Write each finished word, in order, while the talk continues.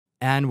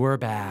And we're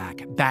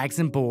back. Bags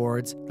and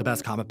Boards, the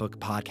best comic book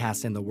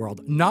podcast in the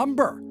world.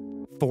 Number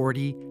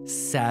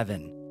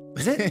 47.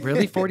 Is it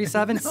really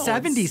 47? No,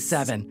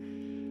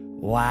 77.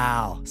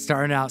 Wow.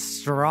 Starting out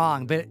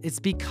strong. But it's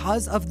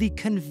because of the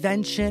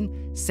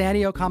convention, San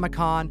Diego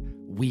Comic-Con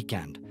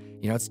weekend.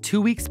 You know, it's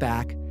 2 weeks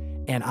back,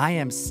 and I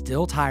am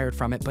still tired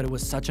from it, but it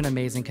was such an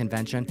amazing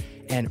convention.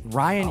 And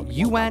Ryan,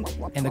 you went,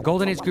 and the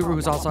Golden Age Guru,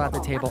 who's also at the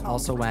table,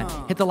 also went.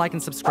 Hit the like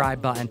and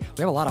subscribe button.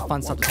 We have a lot of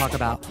fun stuff to talk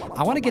about.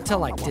 I want to get to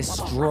like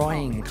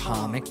destroying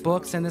comic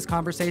books in this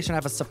conversation. I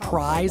have a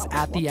surprise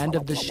at the end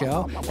of the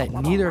show that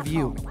neither of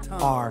you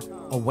are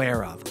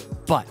aware of.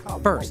 But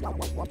first,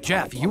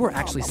 Jeff, you were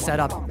actually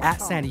set up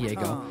at San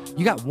Diego.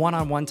 You got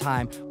one-on-one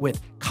time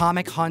with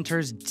comic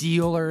hunters,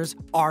 dealers,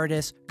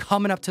 artists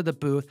coming up to the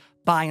booth,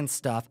 buying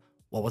stuff.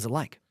 What was it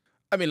like?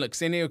 I mean, look,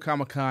 San Diego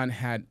Comic-Con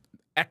had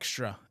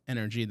extra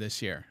energy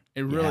this year.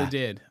 It really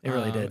did. It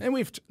really did. And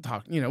we've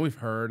talked, we've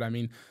heard,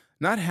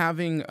 not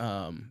having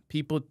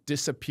people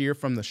disappear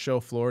from the show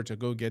floor to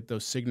go get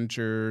those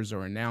signatures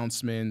or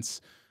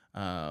announcements,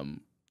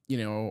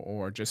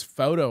 or just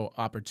photo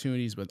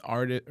opportunities with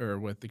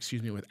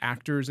with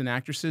actors and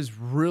actresses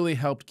really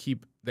helped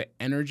keep the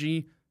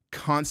energy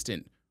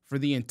constant for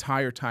the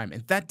entire time.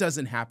 And that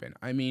doesn't happen.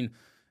 I mean,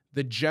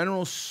 the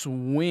general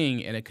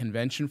swing at a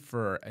convention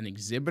for an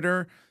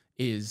exhibitor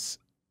is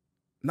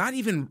not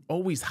even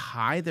always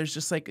high. There's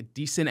just like a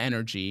decent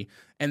energy.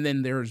 And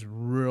then there's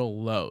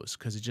real lows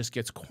because it just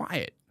gets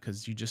quiet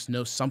because you just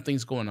know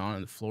something's going on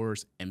and the floor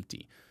is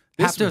empty.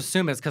 Have to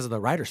assume it's because of the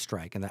writer's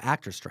strike and the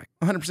actor's strike.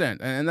 100%.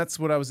 And that's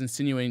what I was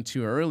insinuating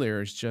to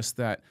earlier is just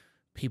that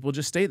people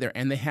just stay there.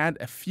 And they had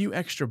a few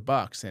extra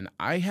bucks. And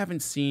I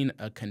haven't seen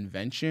a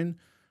convention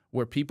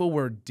where people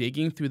were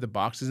digging through the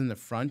boxes in the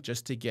front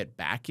just to get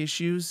back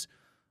issues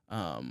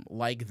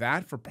like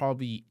that for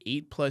probably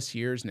 8+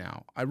 years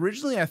now.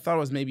 Originally, I thought it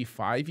was maybe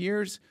 5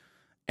 years.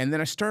 And then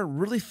I started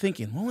really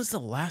thinking, when was the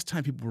last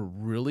time people were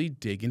really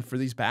digging for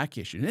these back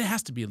issues? And it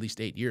has to be at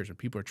least 8 years where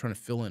people are trying to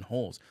fill in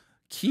holes.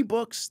 Key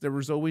books, there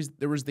was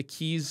the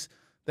keys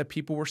that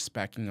people were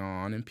speccing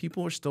on, and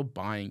people were still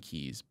buying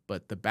keys.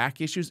 But the back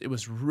issues, it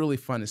was really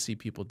fun to see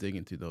people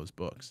digging through those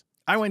books.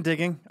 I went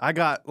digging. I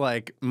got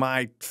like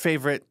my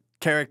favorite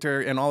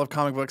character in all of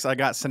comic books. I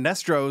got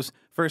Sinestro's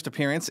first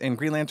appearance in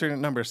Green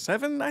Lantern number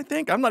 7, I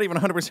think. I'm not even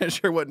 100%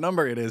 sure what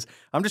number it is.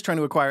 I'm just trying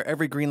to acquire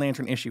every Green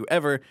Lantern issue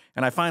ever,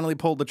 and I finally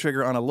pulled the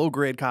trigger on a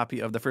low-grade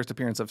copy of the first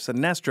appearance of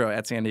Sinestro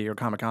at San Diego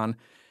Comic-Con.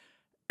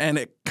 And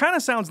it kind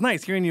of sounds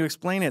nice hearing you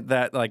explain it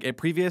that, like, at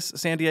previous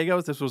San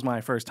Diego's, this was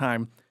my first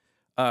time,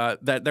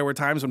 that there were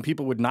times when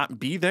people would not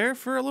be there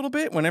for a little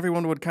bit, when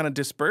everyone would kind of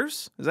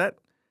disperse. Is that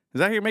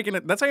how you're making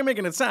it? That's how you're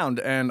making it sound.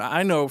 And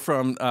I know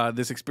from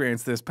this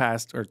experience this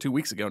past, or 2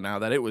 weeks ago now,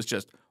 that it was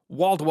just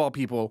wall-to-wall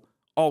people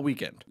all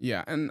weekend.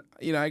 Yeah, and,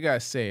 I got to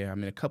say,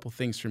 a couple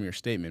things from your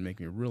statement make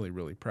me really,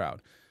 really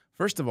proud.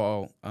 First of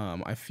all,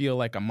 I feel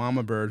like a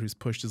mama bird who's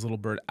pushed his little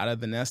bird out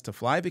of the nest to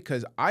fly,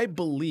 because I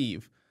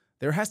believe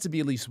there has to be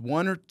at least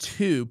 1 or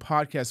 2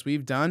 podcasts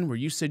we've done where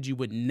you said you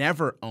would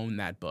never own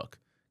that book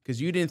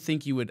because you didn't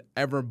think you would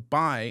ever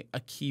buy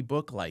a key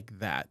book like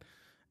that.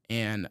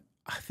 And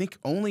I think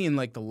only in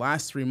like the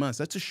last 3 months,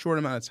 that's a short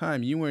amount of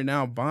time, you are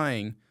now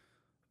buying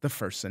the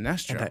first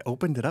Sinestro. And I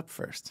opened it up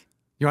first.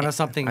 You want to know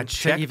something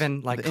to even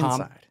like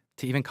inside.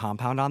 To even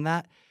compound on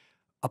that?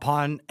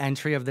 Upon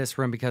entry of this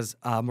room, because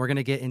we're going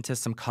to get into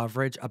some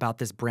coverage about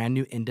this brand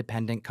new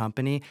independent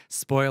company.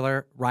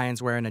 Spoiler,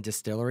 Ryan's wearing a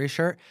distillery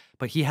shirt,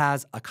 but he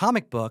has a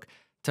comic book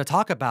to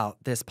talk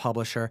about this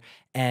publisher.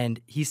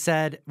 And he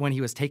said when he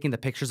was taking the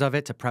pictures of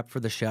it to prep for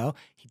the show,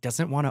 he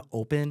doesn't want to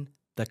open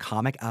the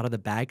comic out of the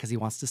bag because he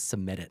wants to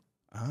submit it.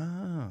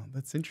 Oh,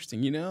 that's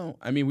interesting.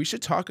 We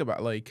should talk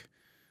about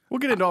We'll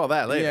get into all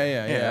that later.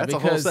 Yeah. That's a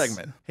whole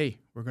segment. Hey,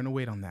 we're going to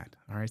wait on that.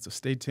 All right, so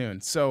stay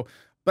tuned. So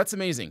that's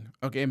amazing.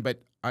 Okay,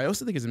 but I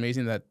also think it's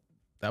amazing that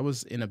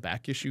was in a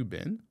back issue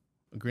bin,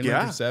 Green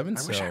Lantern 7.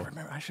 I wish I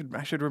remember.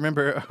 I should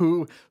remember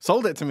who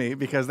sold it to me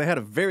because they had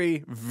a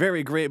very,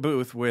 very great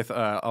booth with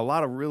a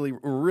lot of really,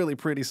 really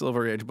pretty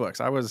Silver Age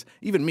books.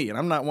 Even me, and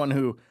I'm not one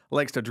who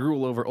likes to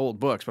drool over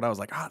old books, but I was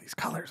like, these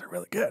colors are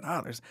really good.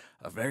 There's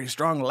a very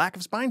strong lack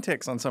of spine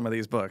ticks on some of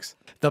these books.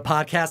 The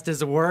podcast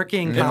is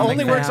working. It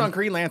only works on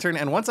Green Lantern,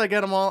 and once I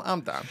get them all, I'm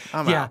done.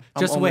 I'm out.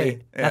 Just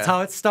wait. That's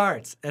how it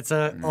starts.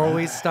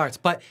 Always starts.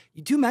 But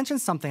you do mention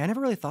something. I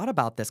never really thought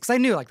about this because I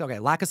knew,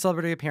 lack of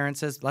celebrity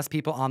appearances, less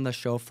people on the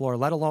show floor,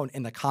 let alone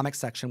in the comic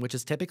section, which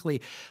is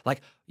typically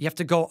like you have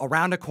to go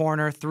around a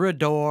corner, through a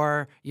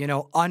door,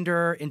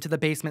 under into the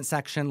basement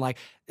section.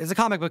 It's a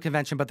comic book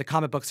convention, but the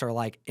comic books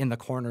are in the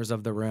corners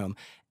of the room.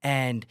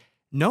 And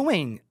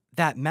knowing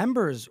that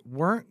members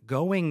weren't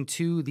going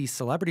to the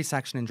celebrity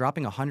section and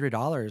dropping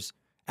 $100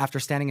 after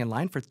standing in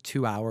line for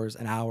 2 hours,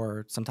 an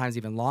hour, sometimes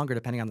even longer,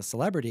 depending on the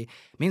celebrity,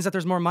 means that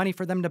there's more money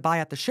for them to buy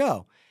at the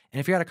show. And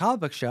if you're at a comic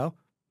book show,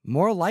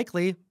 more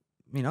likely,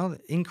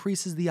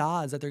 increases the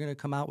odds that they're going to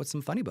come out with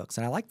some funny books.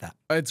 And I like that.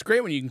 It's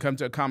great when you can come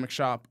to a comic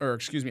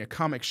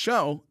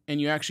show, and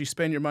you actually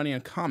spend your money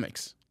on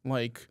comics.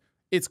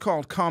 It's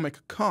called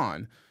Comic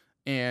Con.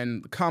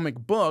 And comic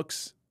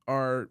books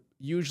are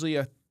usually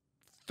a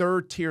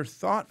third-tier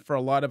thought for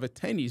a lot of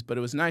attendees, but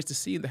it was nice to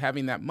see that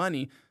having that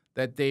money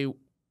that they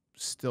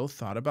still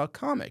thought about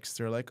comics.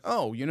 They're like,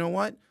 oh, you know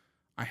what?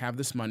 I have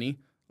this money.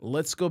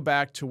 Let's go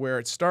back to where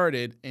it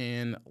started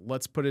and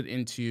let's put it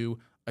into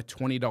a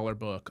 $20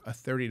 book, a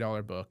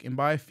 $30 book, and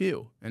buy a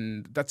few.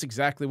 And that's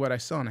exactly what I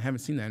saw, and I haven't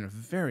seen that in a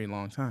very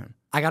long time.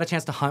 I got a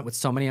chance to hunt with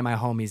so many of my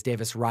homies,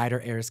 Davis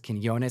Ryder, Eris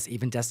Quinones,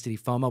 even Destiny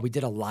FOMO. We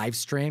did a live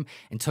stream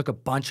and took a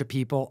bunch of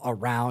people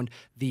around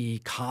the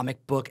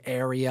comic book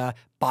area,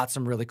 bought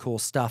some really cool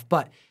stuff.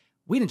 But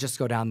we didn't just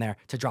go down there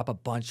to drop a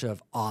bunch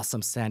of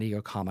awesome San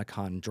Diego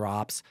Comic-Con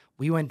drops.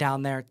 We went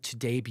down there to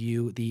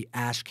debut the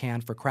Ash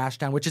Can for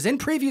Crashdown, which is in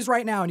previews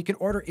right now, and you can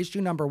order issue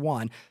number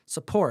 1.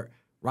 Support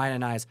Ryan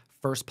and I's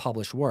first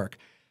published work.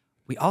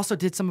 We also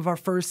did some of our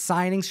first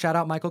signings. Shout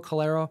out Michael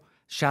Calero.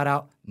 Shout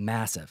out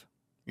Massive.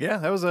 Yeah,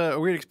 that was a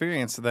weird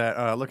experience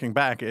that, looking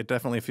back, it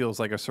definitely feels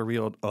like a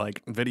surreal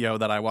video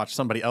that I watched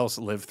somebody else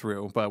live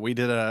through. But we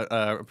did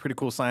a pretty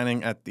cool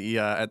signing at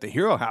the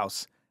Hero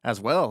House as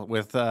well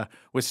with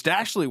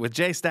Stashley, with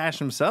Jay Stash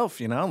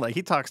himself. You know, like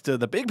he talks to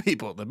the big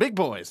people, the big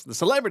boys, the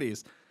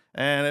celebrities.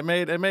 And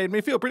it made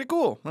me feel pretty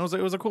cool. It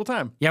was a cool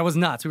time. Yeah, it was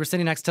nuts. We were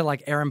sitting next to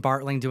like Aaron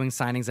Bartling doing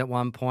signings at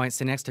one point,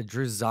 sitting next to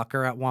Drew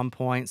Zucker at one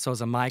point,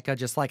 Soza Micah,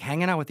 just like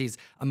hanging out with these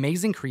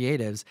amazing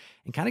creatives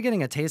and kind of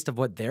getting a taste of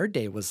what their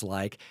day was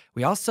like.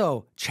 We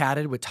also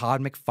chatted with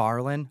Todd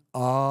McFarlane a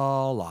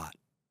lot.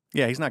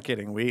 Yeah, he's not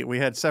kidding. We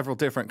had several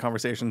different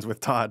conversations with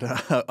Todd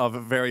of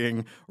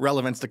varying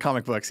relevance to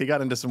comic books. He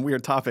got into some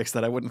weird topics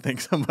that I wouldn't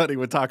think somebody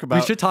would talk about.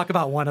 We should talk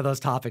about one of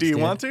those topics. Do you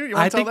dude. want to? You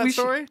want to tell that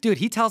story? Dude,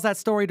 he tells that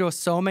story to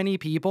so many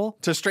people.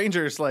 To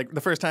strangers, like the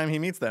first time he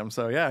meets them.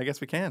 So yeah, I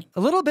guess we can. A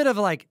little bit of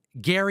like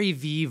Gary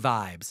V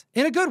vibes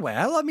in a good way.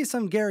 I love me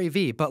some Gary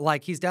V, but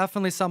like he's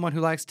definitely someone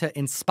who likes to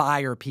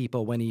inspire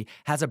people when he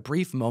has a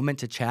brief moment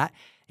to chat.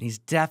 And he's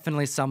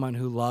definitely someone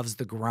who loves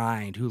the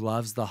grind, who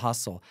loves the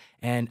hustle.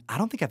 And I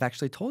don't think I've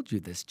actually told you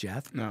this,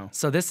 Jeff. No.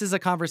 So this is a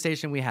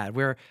conversation we had.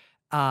 We're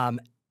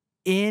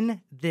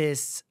in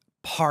this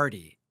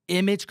party.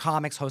 Image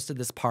Comics hosted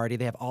this party.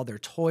 They have all their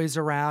toys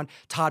around.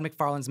 Todd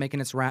McFarlane's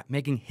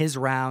making his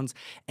rounds.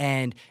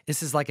 And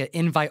this is like an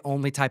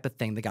invite-only type of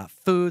thing. They got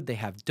food. They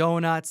have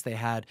donuts. They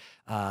had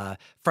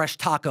fresh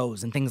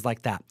tacos and things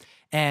like that.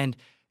 And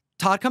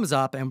Todd comes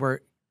up, and we're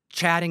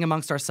chatting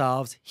amongst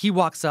ourselves. He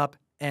walks up.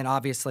 And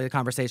obviously, the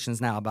conversation is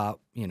now about,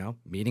 you know,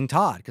 meeting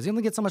Todd because you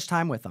only get so much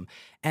time with him.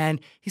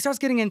 And he starts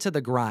getting into the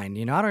grind.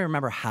 You know, I don't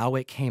remember how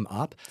it came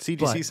up.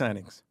 CGC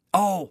signings.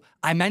 Oh,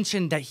 I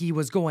mentioned that he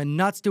was going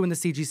nuts doing the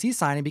CGC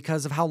signing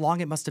because of how long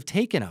it must have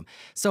taken him.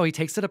 So he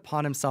takes it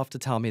upon himself to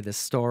tell me this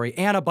story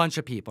and a bunch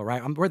of people,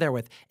 right? We're there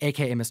with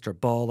AKA Mr.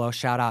 Bolo.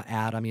 Shout out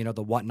Adam, you know,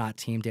 the Whatnot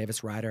team,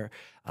 Davis Ryder,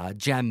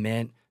 Jem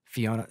Mint,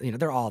 Fiona, you know,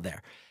 they're all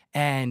there.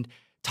 And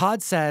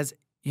Todd says,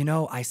 you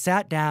know, I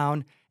sat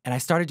down and I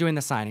started doing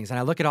the signings, and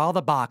I look at all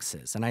the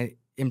boxes, and I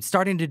am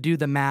starting to do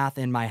the math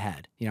in my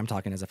head. You know, I'm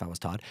talking as if I was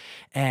Todd.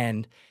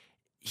 And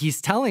he's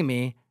telling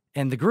me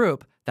in the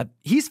group that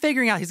he's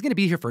figuring out he's going to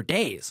be here for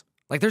days.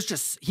 Like,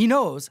 he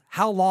knows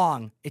how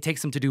long it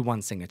takes him to do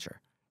one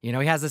signature. You know,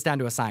 he has this down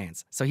to a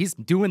science. So he's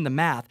doing the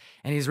math,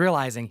 and he's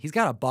realizing he's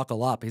got to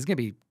buckle up. He's going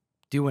to be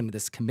doing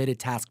this committed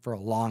task for a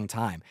long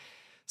time.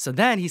 So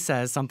then he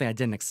says something I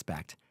didn't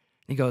expect.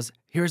 He goes,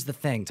 here's the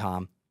thing,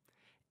 Tom.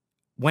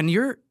 When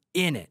you're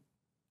in it,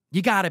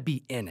 you got to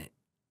be in it.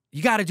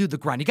 You got to do the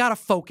grind. You got to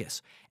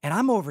focus. And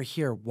I'm over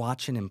here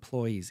watching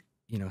employees,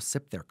 you know,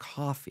 sip their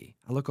coffee.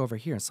 I look over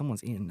here and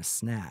someone's eating a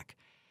snack.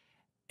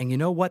 And you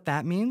know what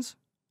that means?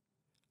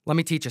 Let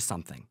me teach you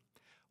something.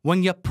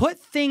 When you put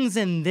things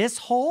in this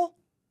hole,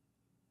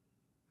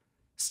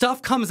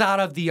 stuff comes out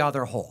of the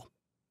other hole.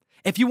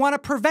 If you want to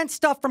prevent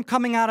stuff from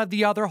coming out of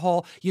the other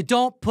hole, you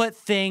don't put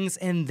things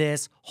in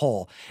this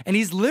hole. And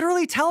he's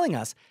literally telling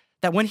us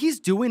that when he's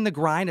doing the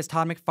grind as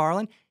Todd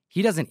McFarlane,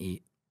 he doesn't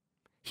eat.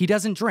 He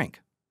doesn't drink.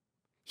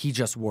 He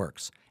just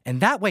works.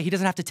 And that way, he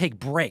doesn't have to take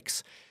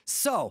breaks.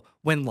 So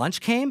when lunch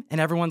came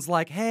and everyone's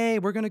like, hey,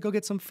 we're going to go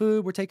get some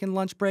food. We're taking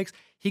lunch breaks.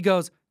 He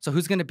goes, so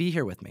who's going to be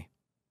here with me?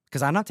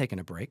 Because I'm not taking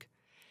a break.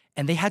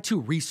 And they had to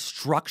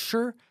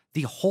restructure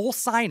the whole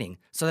signing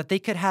so that they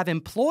could have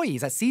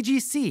employees at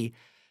CGC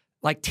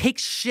like take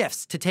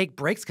shifts to take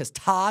breaks because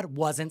Todd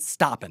wasn't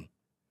stopping.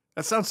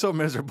 That sounds so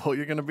miserable.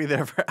 You're going to be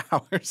there for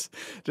hours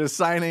just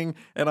signing.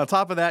 And on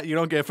top of that, you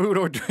don't get food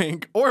or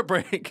drink or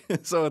break.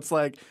 So it's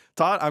like,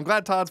 Todd, I'm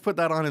glad Todd's put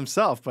that on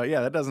himself. But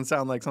yeah, that doesn't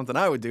sound like something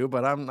I would do.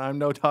 But I'm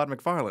no Todd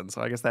McFarlane.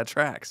 So I guess that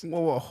tracks.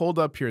 Well, hold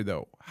up here,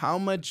 though. How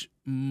much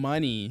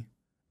money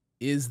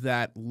is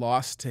that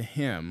lost to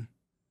him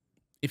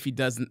if he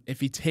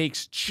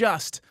takes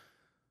just,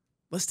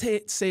 let's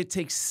say it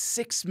takes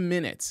 6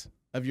 minutes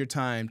of your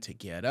time to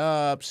get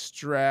up,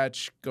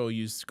 stretch, go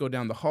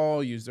down the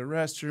hall, use the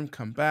restroom,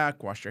 come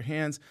back, wash your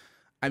hands.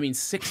 I mean,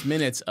 6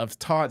 minutes of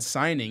Todd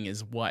signing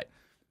is what?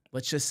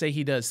 Let's just say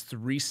he does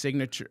 3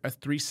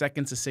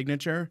 seconds of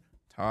signature.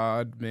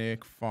 Todd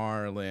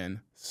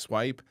McFarlane,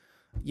 swipe.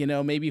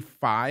 maybe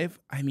 5.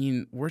 I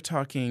mean, we're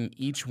talking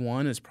each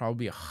one is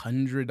probably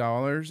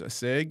 $100 a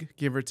sig,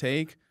 give or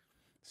take.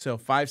 So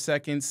 5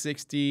 seconds,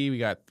 60. We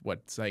got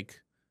is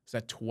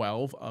that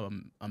 12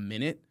 a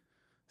minute?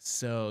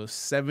 So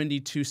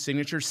 72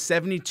 signatures,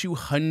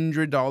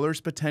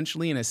 $7,200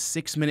 potentially in a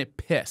 6-minute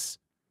piss.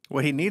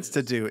 What he needs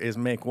to do is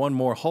make one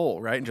more hole,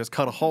 right? And just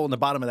cut a hole in the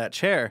bottom of that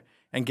chair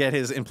and get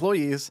his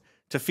employees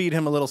to feed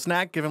him a little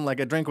snack, give him like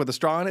a drink with a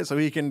straw in it so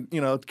he can,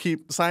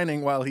 keep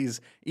signing while he's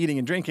eating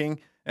and drinking.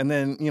 And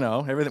then,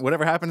 everything,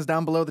 whatever happens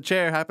down below the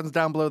chair happens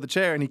down below the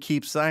chair, and he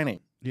keeps signing.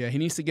 Yeah, he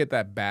needs to get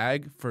that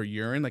bag for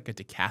urine, like a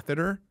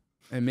decatheter.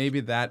 And maybe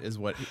that is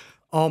what...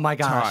 Oh, my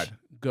gosh. Todd,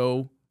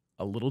 go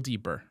a little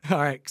deeper. All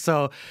right.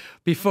 So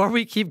before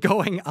we keep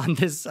going on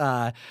this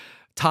Todd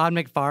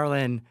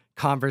McFarlane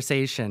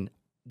conversation,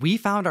 we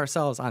found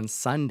ourselves on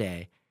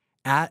Sunday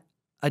at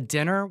a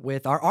dinner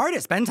with our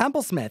artist, Ben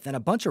Templesmith, and a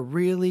bunch of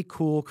really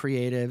cool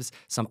creatives,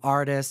 some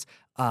artists,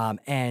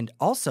 and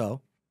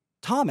also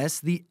Thomas,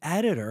 the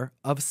editor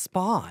of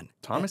Spawn.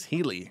 Thomas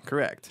Healy,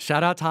 correct.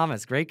 Shout out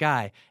Thomas, great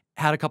guy.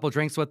 Had a couple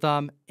drinks with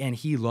him, and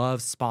he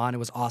loves Spawn. It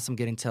was awesome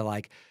getting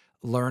to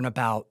learn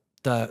about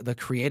the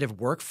creative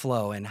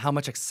workflow and how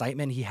much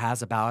excitement he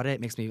has about it.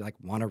 It makes me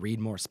want to read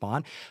more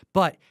Spawn.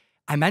 But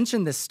I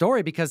mentioned this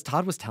story because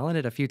Todd was telling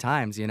it a few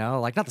times,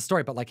 not the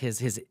story, but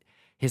his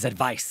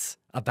advice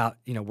about,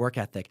 work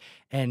ethic.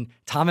 And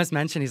Thomas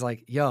mentioned, he's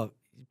like, yo,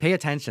 pay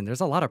attention.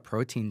 There's a lot of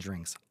protein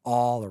drinks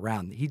all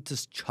around. He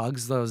just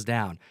chugs those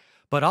down.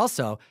 But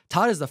also,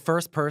 Todd is the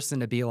first person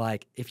to be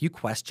like, if you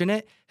question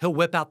it, he'll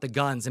whip out the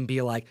guns and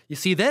be like, you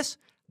see this?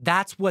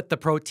 That's what the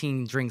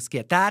protein drinks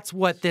get. That's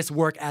what this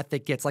work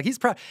ethic gets. He's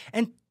proud.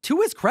 And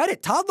to his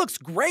credit, Todd looks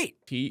great.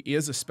 He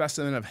is a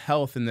specimen of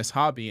health in this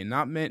hobby, and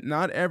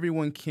not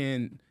everyone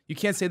you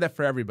can't say that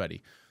for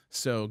everybody.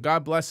 So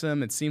God bless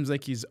him. It seems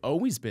like he's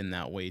always been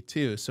that way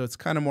too. So it's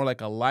kind of more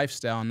like a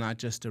lifestyle, not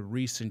just a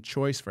recent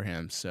choice for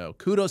him. So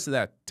kudos to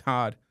that,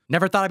 Todd.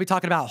 Never thought I'd be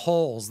talking about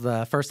holes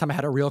the first time I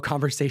had a real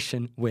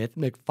conversation with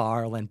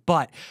McFarlane,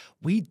 but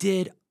we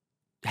did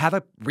have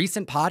a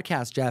recent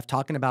podcast, Jeff,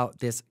 talking about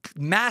this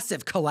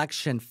massive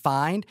collection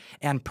find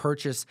and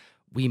purchase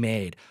we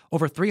made.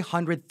 Over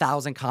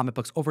 300,000 comic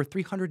books, over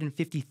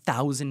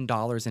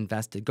 $350,000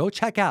 invested. Go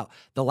check out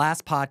the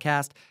last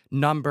podcast,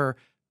 number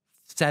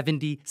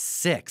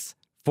 76,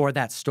 for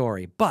that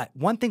story. But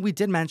one thing we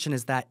did mention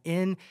is that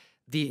in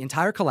the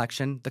entire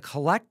collection, the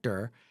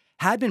collector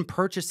had been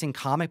purchasing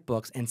comic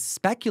books and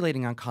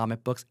speculating on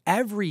comic books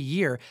every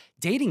year,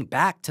 dating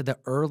back to the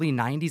early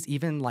 90s,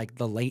 even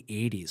the late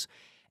 80s.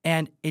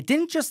 And it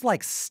didn't just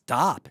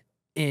stop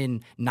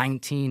in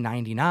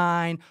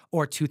 1999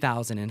 or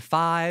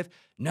 2005.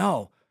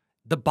 No,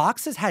 the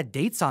boxes had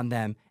dates on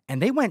them,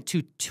 and they went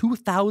to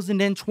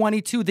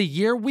 2022, the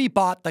year we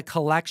bought the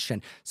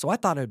collection. So I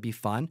thought it would be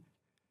fun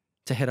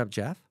to hit up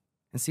Jeff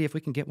and see if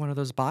we can get one of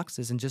those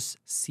boxes and just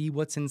see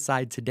what's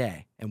inside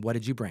today. And what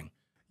did you bring?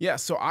 Yeah,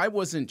 so I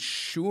wasn't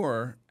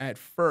sure at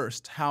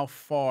first how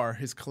far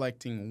his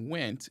collecting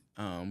went.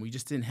 We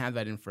just didn't have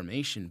that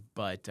information,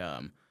 but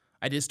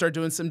I did start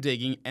doing some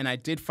digging, and I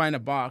did find a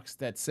box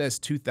that says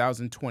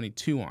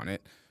 2022 on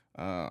it.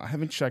 I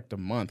haven't checked a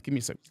month. Give me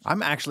a second.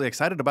 I'm actually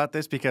excited about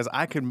this because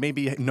I could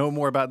maybe know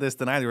more about this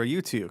than either of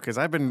you two, because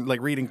I've been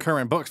reading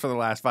current books for the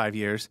last 5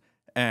 years,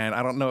 and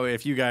I don't know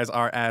if you guys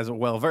are as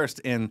well-versed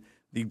in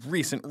the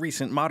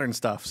recent modern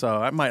stuff, so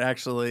I might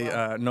actually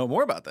know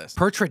more about this.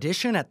 Per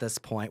tradition at this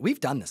point, we've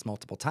done this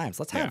multiple times.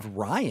 Let's have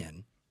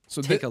Ryan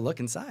take a look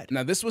inside.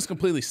 Now, this was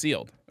completely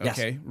sealed,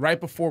 okay? Yes. Right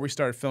before we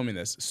started filming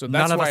this. So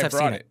that's why I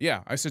brought it.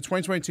 Yeah, I said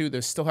 2022.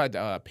 They still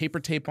had paper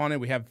tape on it.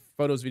 We have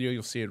photos, video.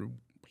 You'll see it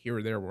here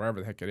or there, wherever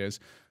the heck it is.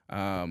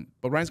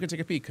 But Ryan's going to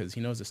take a peek because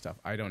he knows this stuff.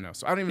 I don't know.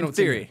 So I don't even know what's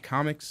in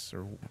comics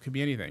or it could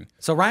be anything.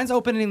 So Ryan's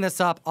opening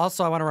this up.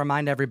 Also, I want to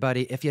remind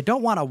everybody, if you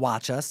don't want to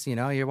watch us, you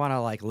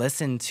want to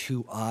listen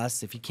to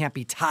us, if you can't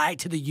be tied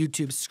to the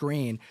YouTube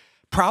screen,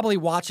 probably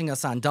watching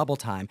us on double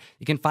time,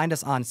 you can find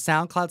us on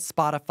SoundCloud,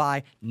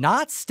 Spotify,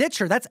 not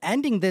Stitcher. That's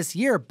ending this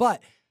year,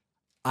 but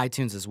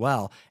iTunes as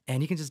well.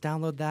 And you can just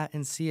download that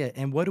and see it.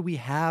 And what do we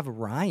have,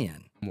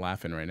 Ryan? I'm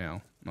laughing right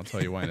now. I'll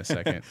tell you why in a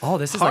second. Oh,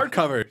 this is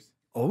hardcovers.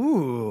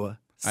 Ooh.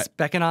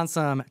 Specking on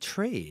some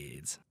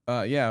trades.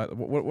 Yeah.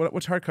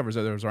 Which hardcovers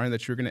are those, Ryan,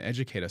 that you're going to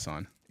educate us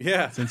on?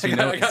 Yeah. Since you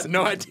know, I got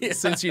no idea.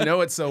 Since you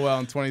know it so well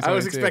in 2022. I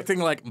was expecting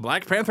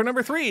Black Panther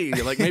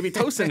 #3. Maybe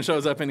Tosin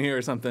shows up in here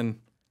or something.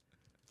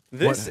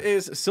 This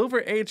is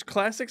Silver Age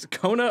Classics,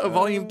 Kona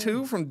Volume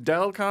 2 from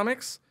Dell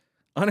Comics,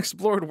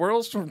 Unexplored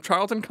Worlds from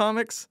Charlton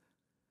Comics.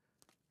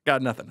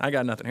 Got nothing. I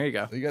got nothing. Here you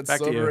go. You got Back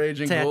Silver Age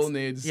and Golden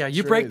Age. Yeah,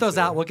 you break those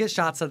out. We'll get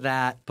shots of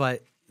that.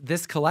 But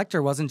this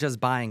collector wasn't just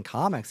buying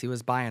comics. He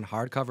was buying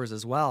hardcovers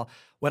as well.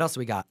 What else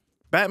we got?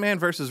 Batman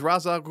versus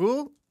Ra's al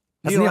Ghul.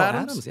 That's Neil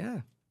Adams.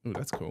 Yeah. Ooh,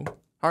 that's cool.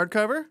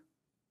 Hardcover.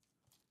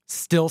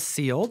 Still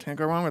sealed. Can't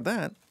go wrong with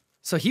that.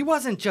 So he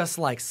wasn't just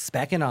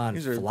specking on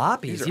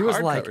floppies. He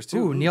was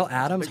ooh, Neil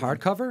Adams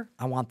hardcover?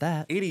 I want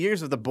that. 80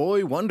 Years of the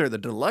Boy Wonder, the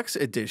deluxe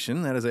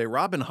edition. That is a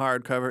Robin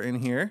hardcover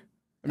in here.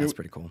 I mean, That's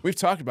pretty cool. We've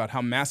talked about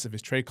how massive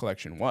his trade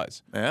collection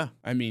was. Yeah.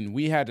 I mean,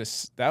 we had to.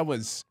 That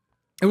was.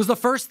 It was the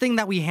first thing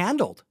that we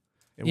handled.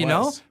 It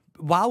know, was.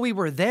 while we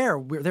were there,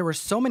 there were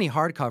so many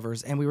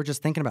hardcovers, and we were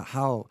just thinking about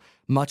how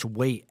much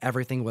weight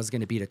everything was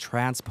going to be to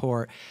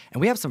transport. And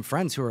we have some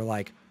friends who are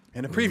like,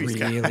 In a previous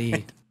really,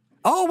 guide.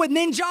 oh, with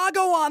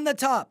Ninjago on the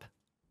top.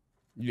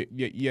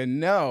 You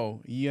know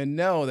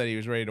that he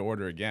was ready to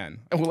order again.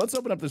 Well, let's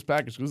open up this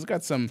package because it's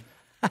got some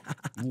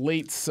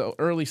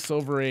early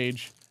Silver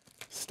Age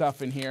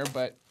stuff in here,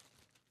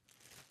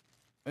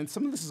 and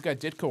some of this has got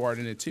Ditko art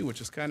in it too,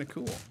 which is kind of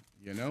cool.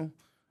 You know,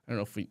 I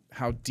don't know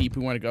how deep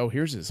we want to go.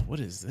 Here's his. What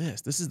is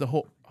this? This is the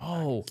whole.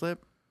 Oh,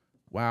 Slip.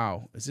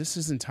 wow! Is this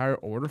his entire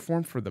order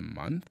form for the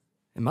month?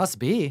 It must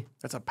be.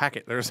 That's a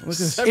packet. There's It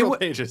several would-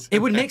 pages.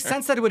 It would make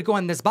sense that it would go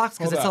in this box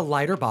because Hold it's a up.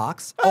 lighter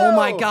box. Oh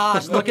my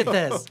gosh, look at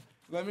this.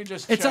 Let me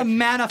just. It's a check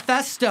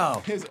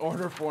manifesto. his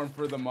order form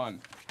for the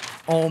month.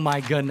 Oh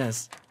my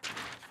goodness.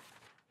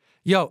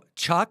 Yo,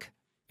 Chuck,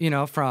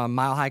 from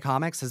Mile High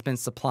Comics has been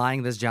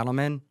supplying this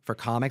gentleman for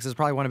comics. This is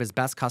probably one of his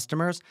best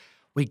customers.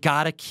 We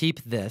got to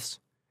keep this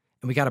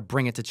and we got to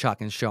bring it to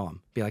Chuck and show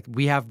him. Be like,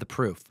 we have the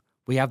proof.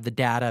 We have the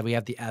data. We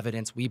have the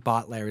evidence. We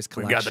bought Larry's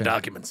collection. We've got the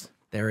documents.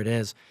 There it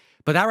is.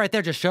 But that right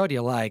there just showed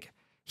you, like,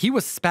 he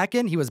was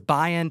speccing, he was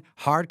buying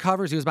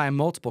hardcovers, he was buying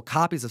multiple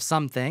copies of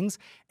some things.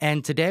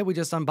 And today we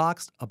just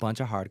unboxed a bunch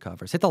of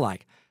hardcovers. Hit the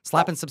like,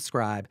 slap and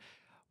subscribe.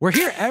 We're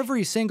here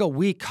every single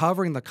week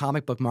covering the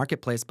comic book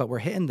marketplace, but we're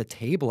hitting the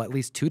table at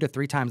least 2 to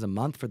 3 times a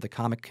month for the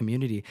comic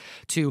community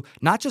to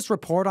not just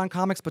report on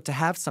comics, but to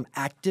have some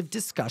active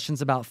discussions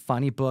about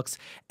funny books.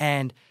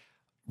 And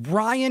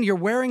Ryan, you're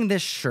wearing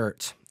this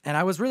shirt. And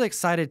I was really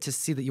excited to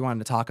see that you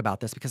wanted to talk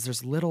about this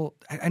because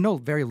I know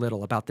very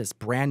little about this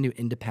brand new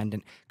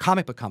independent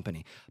comic book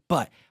company.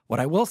 But what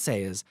I will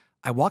say is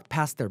I walked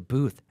past their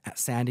booth at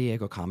San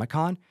Diego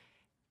Comic-Con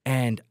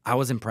and I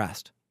was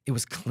impressed. It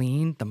was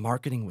clean. The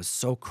marketing was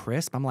so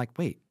crisp. I'm like,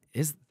 wait,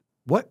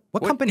 what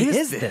company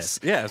is this?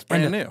 Yeah, it's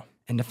brand new.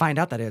 And to find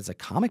out that it's a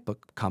comic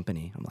book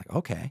company, I'm like,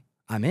 okay,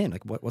 I'm in.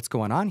 Like, what's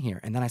going on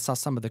here? And then I saw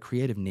some of the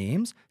creative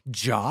names: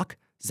 Jock,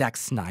 Zack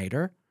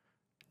Snyder,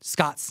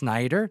 Scott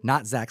Snyder,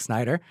 not Zack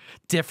Snyder,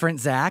 different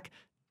Zack,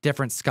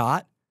 different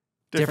Scott,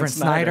 different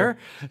Snyder.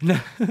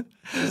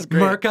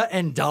 Mirka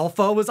and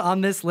Dolfo was on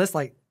this list.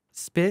 Like,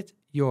 spit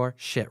your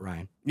shit,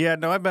 Ryan. Yeah,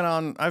 no, I've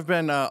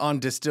been on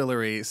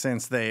Distillery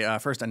since they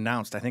first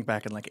announced, I think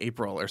back in like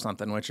April or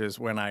something, which is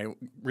when I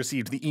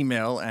received the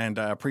email and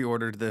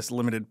pre-ordered this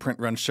limited print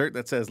run shirt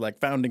that says like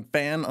founding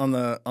fan on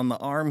the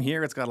arm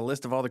here. It's got a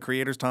list of all the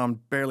creators. Tom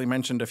barely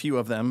mentioned a few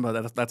of them,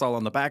 but that's all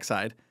on the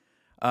backside.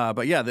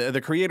 But yeah, the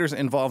creators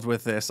involved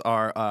with this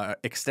are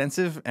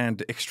extensive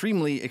and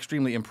extremely,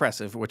 extremely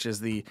impressive, which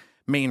is the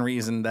main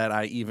reason that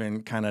I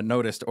even kind of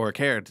noticed or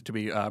cared, to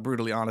be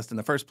brutally honest, in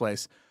the first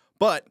place.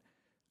 But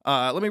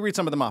let me read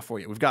some of them off for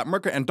you. We've got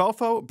Mirka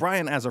Andolfo,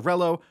 Brian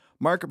Azzarello,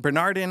 Mark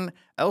Bernardin,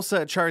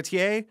 Elsa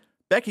Chartier,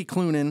 Becky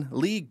Cloonan,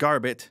 Lee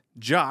Garbett,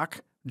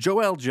 Jock,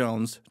 Joel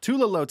Jones,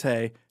 Tula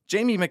Lotte,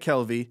 Jamie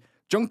McKelvey,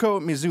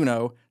 Junko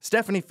Mizuno,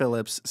 Stephanie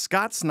Phillips,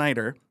 Scott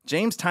Snyder,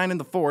 James Tynan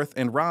IV,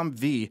 and Ram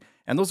V.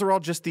 And those are all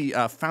just the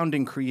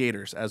founding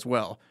creators as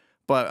well.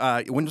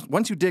 But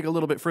once you dig a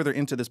little bit further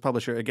into this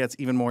publisher, it gets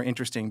even more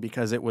interesting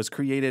because it was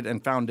created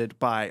and founded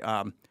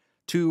by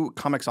 2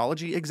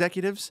 Comixology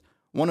executives,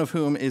 one of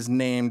whom is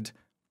named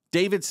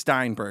David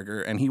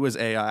Steinberger, and he was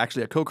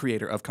actually a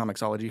co-creator of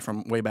Comixology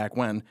from way back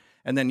when.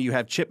 And then you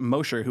have Chip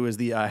Mosher, who is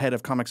the head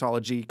of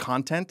Comixology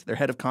content, their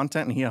head of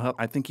content, and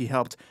I think he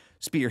helped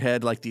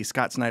spearhead like the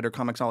Scott Snyder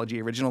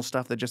Comixology original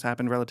stuff that just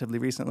happened relatively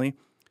recently.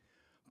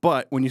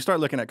 But when you start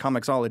looking at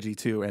Comixology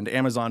too, and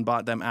Amazon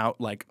bought them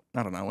out like,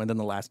 I don't know, within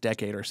the last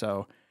decade or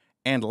so,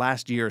 and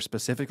last year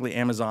specifically,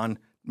 Amazon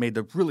made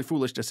the really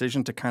foolish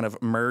decision to kind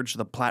of merge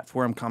the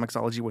platform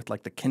Comixology with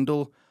like the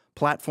Kindle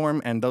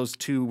platform, and those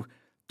two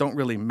don't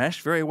really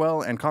mesh very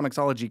well, and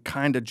Comixology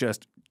kind of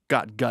just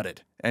got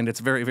gutted. And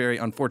it's very, very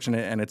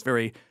unfortunate, and it's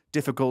very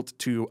difficult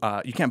to,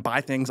 you can't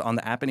buy things on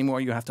the app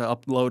anymore. You have to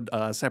upload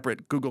a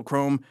separate Google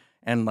Chrome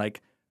and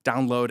like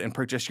download and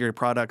purchase your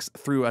products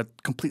through a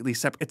completely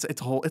separate,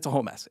 it's a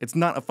whole mess. It's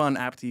not a fun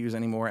app to use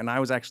anymore, and I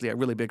was actually a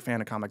really big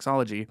fan of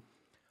Comixology.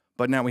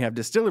 But now we have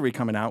Distillery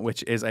coming out,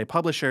 which is a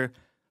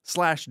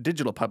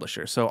publisher/digital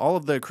publisher. So all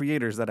of the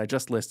creators that I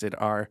just listed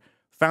are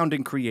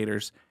founding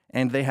creators,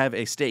 and they have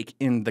a stake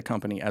in the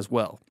company as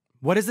well.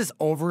 What is this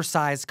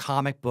oversized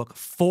comic book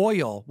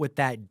foil with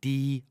that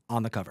D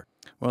on the cover?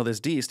 Well, this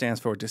D stands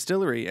for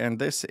Distillery, and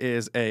this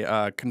is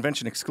a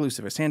convention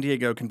exclusive, a San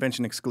Diego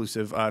convention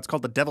exclusive. It's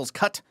called The Devil's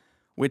Cut,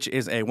 which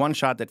is a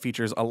one-shot that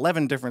features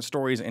 11 different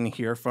stories in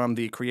here from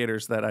the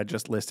creators that I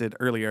just listed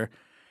earlier,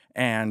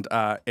 and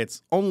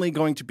it's only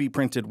going to be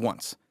printed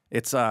once.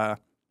 It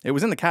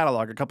was in the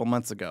catalog a couple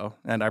months ago,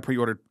 and I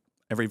pre-ordered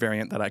every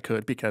variant that I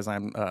could because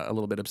I'm a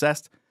little bit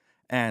obsessed.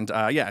 And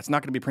yeah, it's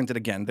not going to be printed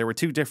again. There were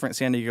 2 different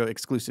San Diego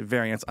exclusive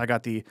variants. I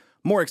got the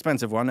more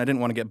expensive one. I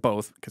didn't want to get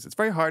both because it's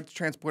very hard to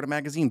transport a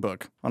magazine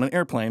book on an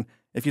airplane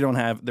if you don't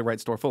have the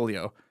right store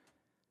folio.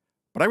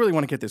 But I really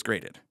want to get this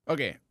graded.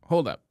 Okay,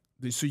 hold up.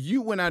 So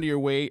you went out of your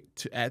way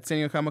to at San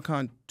Diego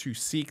Comic-Con to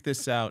seek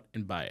this out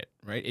and buy it,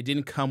 right? It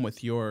didn't come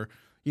with your,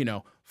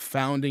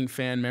 founding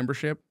fan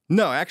membership.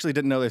 No, I actually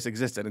didn't know this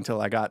existed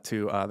until I got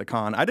to the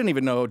con. I didn't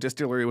even know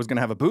Distillery was going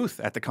to have a booth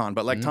at the con.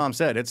 But like Tom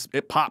said,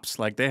 it pops.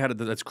 Like they had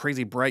this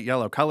crazy bright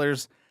yellow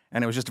colors,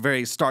 and it was just a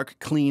very stark,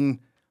 clean,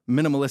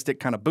 minimalistic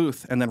kind of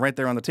booth. And then right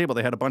there on the table,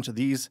 they had a bunch of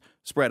these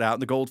spread out,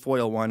 the gold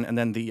foil one, and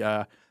then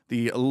the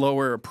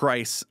lower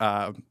price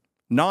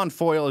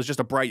non-foil is just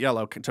a bright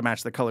yellow to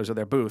match the colors of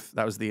their booth.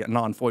 That was the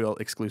non-foil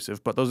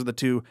exclusive. But those are the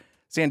two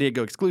San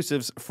Diego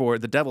exclusives for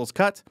the Devil's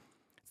Cut.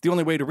 It's the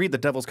only way to read the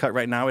Devil's Cut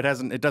right now.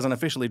 It doesn't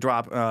officially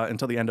drop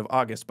until the end of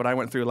August. But I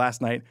went through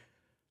last night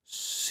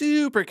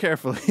super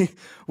carefully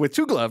with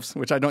two gloves,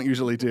 which I don't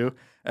usually do.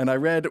 And I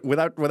read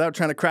without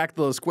trying to crack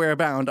the square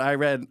bound. I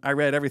read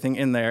everything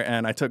in there,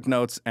 and I took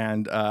notes.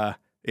 And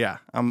yeah,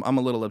 I'm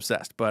a little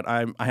obsessed. But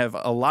I have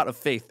a lot of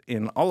faith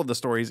in all of the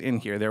stories in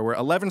here. There were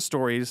 11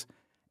 stories,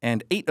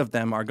 and 8 of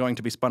them are going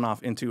to be spun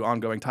off into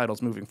ongoing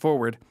titles moving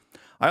forward.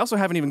 I also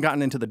haven't even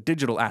gotten into the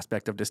digital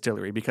aspect of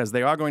Distillery because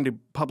they are going to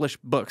publish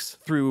books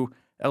through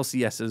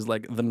LCSs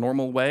like the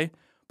normal way,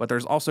 but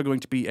there's also going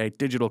to be a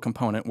digital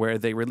component where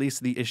they release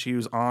the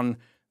issues on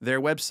their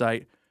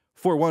website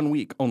for 1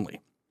 week only.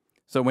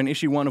 So when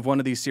issue 1 of one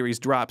of these series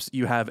drops,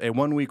 you have a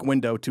 1 week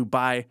window to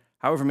buy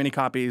however many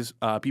copies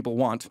people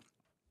want,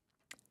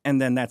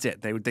 and then that's it.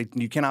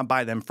 You cannot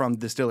buy them from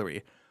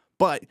Distillery.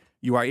 But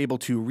you are able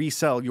to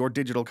resell your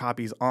digital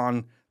copies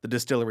on the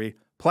Distillery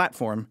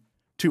platform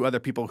to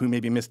other people who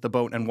maybe missed the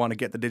boat and want to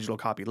get the digital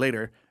copy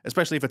later,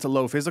 especially if it's a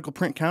low physical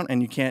print count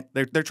and you can't.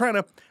 They're trying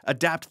to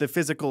adapt the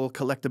physical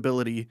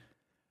collectability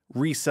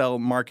resell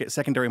market,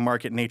 secondary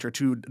market nature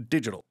to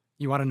digital.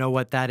 You want to know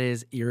what that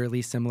is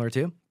eerily similar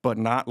to? But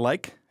not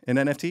like an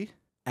NFT?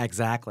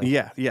 Exactly.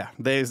 Yeah.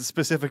 They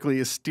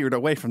specifically steered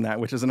away from that,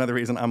 which is another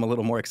reason I'm a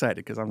little more excited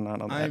because I'm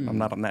not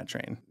on that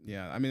train.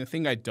 Yeah, I mean, the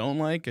thing I don't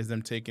like is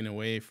them taking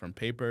away from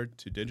paper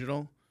to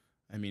digital.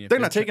 I mean, if they're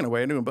not taking away;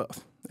 they're doing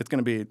both. It's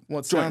going to be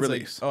joint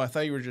release. I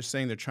thought you were just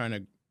saying they're trying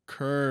to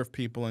curve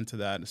people into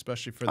that,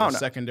 especially for the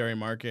secondary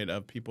market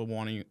of people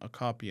wanting a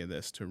copy of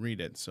this to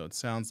read it. So it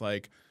sounds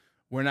like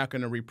we're not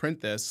going to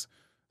reprint this.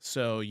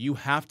 So you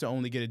have to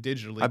only get it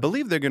digitally. I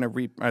believe they're going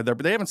to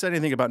they haven't said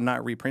anything about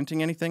not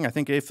reprinting anything. I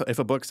think if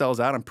a book sells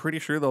out, I'm pretty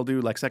sure they'll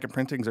do like second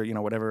printings or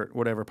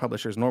whatever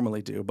publishers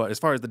normally do. But as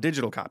far as the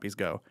digital copies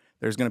go,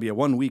 there's going to be a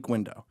 1 week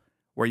window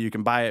where you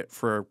can buy it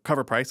for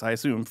cover price, I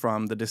assume,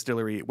 from the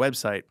Distillery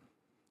website.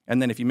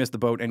 And then if you miss the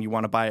boat and you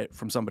want to buy it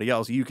from somebody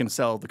else, you can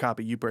sell the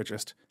copy you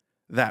purchased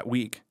that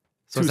week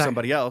to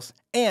somebody else,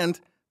 and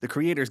the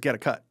creators get a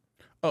cut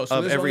of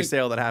every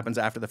sale that happens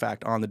after the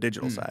fact on the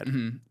digital side.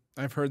 Mm-hmm.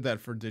 I've heard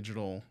that for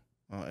digital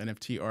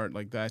NFT art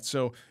like that.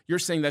 So you're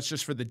saying that's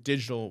just for the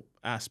digital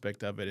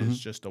aspect of it. It's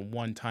just a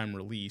one-time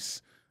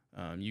release.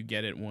 You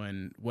get it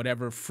when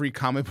whatever free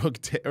comic book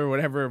or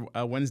whatever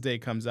Wednesday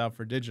comes out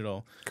for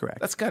digital. Correct.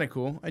 That's kind of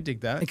cool. I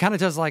dig that. It kind of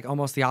does like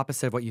almost the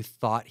opposite of what you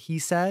thought he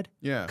said.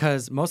 Yeah.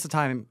 Because most of the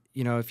time,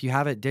 if you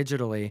have it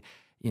digitally,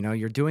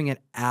 you're doing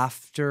it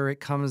after it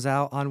comes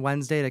out on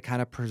Wednesday to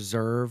kind of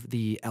preserve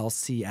the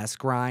LCS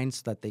grind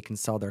so that they can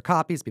sell their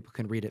copies, people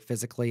can read it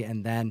physically,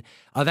 and then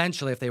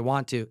eventually, if they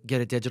want to,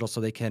 get it digital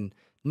so they can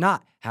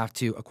not have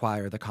to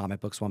acquire the comic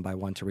books one by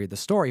one to read the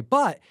story.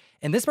 But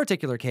in this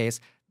particular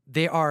case,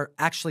 they are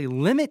actually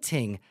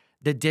limiting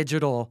the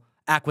digital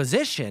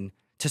acquisition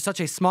to such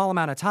a small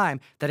amount of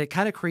time that it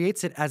kind of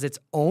creates it as its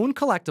own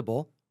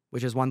collectible,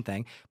 which is one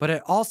thing, but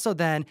it also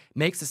then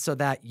makes it so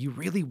that you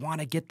really want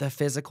to get the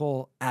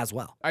physical as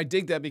well. I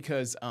dig that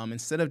because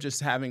instead of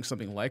just having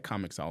something like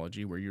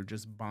Comixology where you're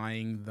just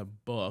buying the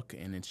book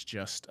and it's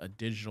just a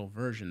digital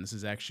version, this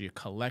is actually a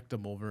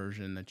collectible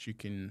version that you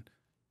can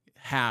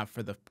have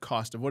for the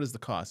cost of, what is the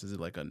cost? Is it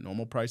like a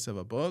normal price of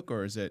a book,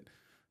 or is it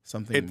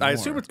something more? I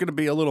assume it's going to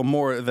be a little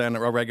more than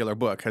a regular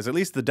book, because at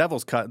least the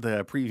Devil's Cut,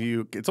 the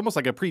preview, it's almost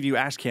like a preview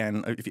ash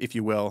can, if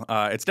you will.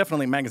 It's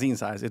definitely magazine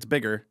size. It's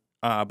bigger.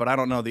 But I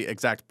don't know the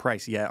exact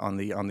price yet on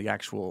the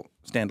actual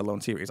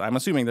standalone series. I'm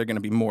assuming they're going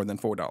to be more than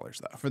 $4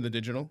 though. For the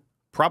digital?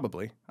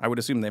 Probably. I would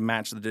assume they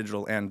match the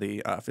digital and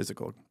the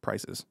physical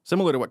prices,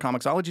 similar to what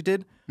Comixology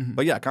did. Mm-hmm.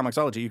 But yeah,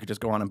 Comixology, you could just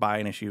go on and buy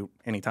an issue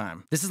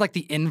anytime. This is like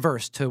the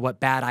inverse to what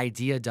Bad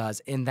Idea does,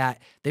 in that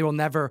they will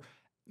never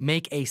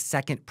make a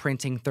second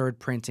printing, third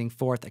printing,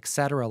 fourth,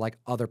 etc., like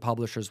other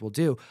publishers will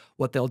do.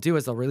 What they'll do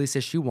is they'll release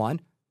issue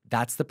 1.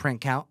 That's the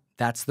print count.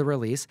 That's the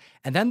release.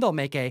 And then they'll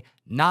make a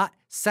not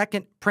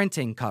second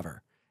printing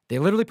cover. They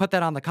literally put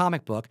that on the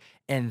comic book,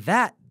 and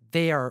that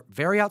they are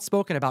very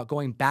outspoken about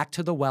going back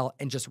to the well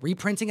and just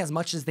reprinting as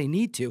much as they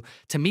need to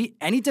meet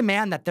any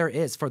demand that there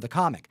is for the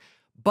comic.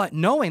 But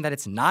knowing that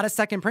it's not a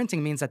second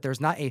printing means that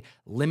there's not a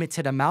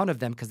limited amount of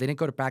them because they didn't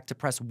go back to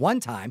press one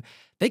time.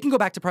 They can go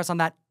back to press on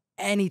that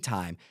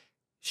anytime.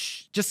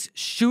 Just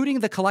shooting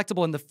the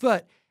collectible in the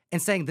foot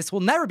and saying this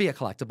will never be a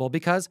collectible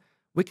because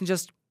we can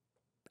just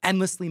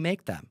endlessly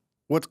make them.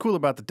 What's cool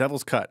about the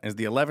Devil's Cut is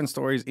the 11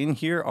 stories in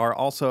here are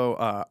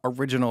also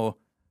original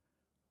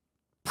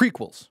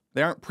prequels.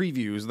 They aren't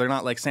previews. They're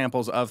not like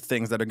samples of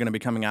things that are going to be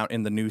coming out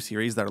in the new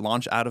series that are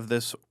launched out of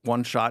this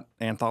one-shot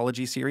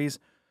anthology series.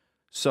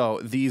 So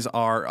these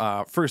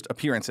are first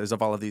appearances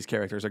of all of these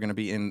characters are going to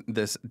be in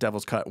this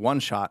Devil's Cut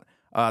one-shot.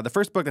 The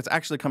first book that's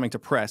actually coming to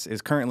press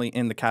is currently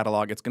in the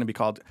catalog. It's going to be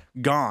called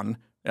Gone.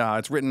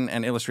 It's written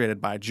and illustrated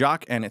by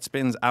Jock, and it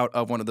spins out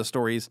of one of the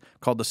stories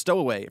called The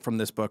Stowaway from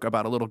this book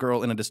about a little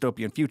girl in a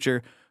dystopian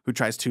future who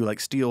tries to like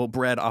steal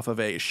bread off of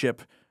a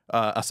ship,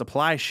 a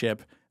supply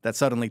ship that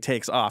suddenly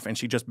takes off, and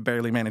she just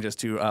barely manages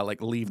to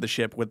like leave the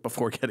ship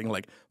before getting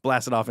like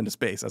blasted off into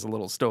space as a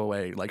little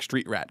stowaway like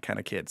street rat kind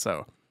of kid.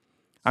 So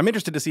I'm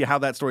interested to see how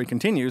that story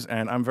continues,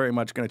 and I'm very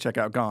much going to check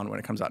out Gone when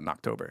it comes out in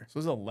October. So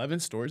there's 11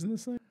 stories in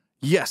this thing?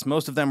 Yes,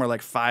 most of them are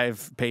like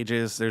 5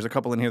 pages. There's a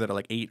couple in here that are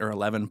like 8 or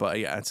 11, but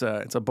yeah, it's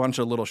a bunch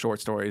of little short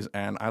stories,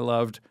 and I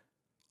loved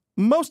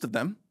most of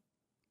them.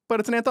 But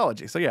it's an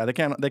anthology, so yeah, they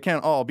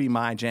can't all be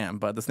my jam.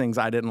 But the things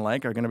I didn't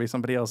like are going to be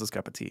somebody else's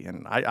cup of tea,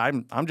 and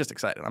I'm just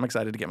excited. I'm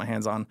excited to get my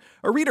hands on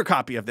a reader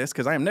copy of this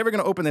because I am never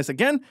going to open this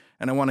again,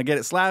 and I want to get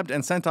it slabbed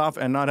and sent off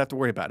and not have to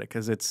worry about it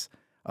because it's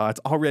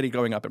already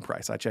going up in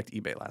price. I checked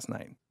eBay last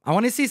night. I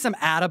want to see some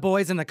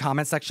attaboys in the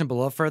comment section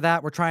below for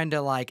that. We're trying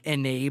to like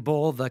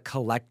enable the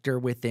collector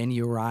within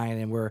you, Ryan,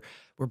 and we're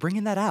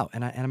bringing that out,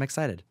 and I'm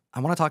excited.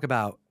 I want to talk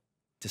about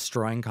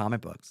destroying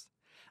comic books.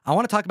 I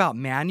want to talk about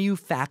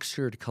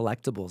manufactured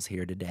collectibles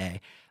here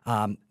today.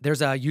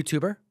 There's a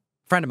YouTuber,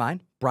 friend of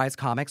mine, Bryce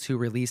Comics, who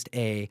released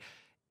a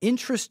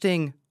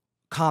interesting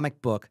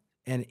comic book,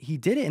 and he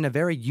did it in a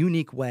very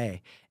unique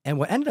way. And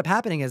what ended up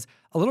happening is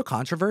a little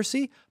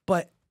controversy,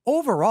 but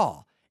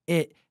overall,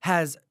 it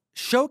has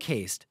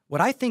showcased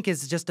what I think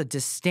is just a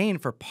disdain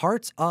for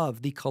parts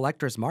of the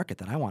collector's market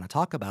that I want to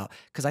talk about,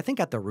 because I think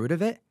at the root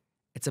of it,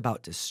 it's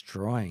about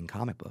destroying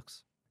comic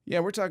books. Yeah,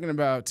 we're talking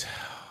about,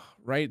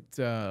 right,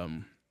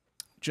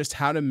 just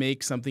how to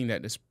make something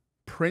that is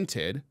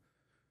printed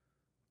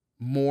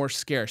more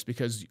scarce,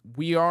 because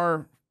we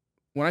are,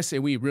 when I say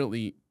we,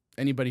 really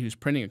anybody who's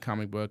printing a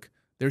comic book,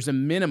 there's a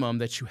minimum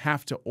that you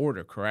have to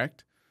order,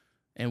 correct?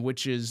 And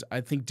which is, I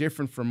think,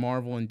 different from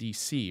Marvel and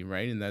DC,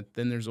 right? And that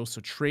then there's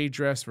also trade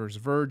dress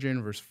versus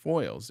virgin versus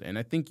foils. And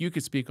I think you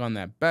could speak on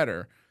that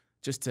better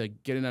just to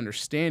get an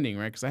understanding,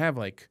 right? Because I have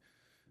like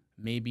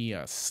maybe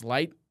a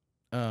slight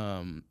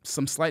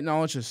some slight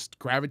knowledge just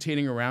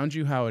gravitating around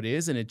you how it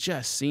is, and it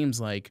just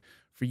seems like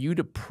for you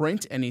to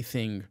print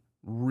anything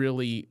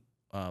really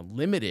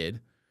limited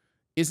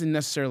isn't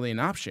necessarily an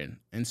option.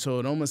 And so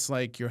it almost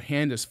like your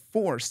hand is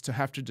forced to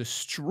have to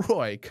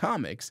destroy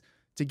comics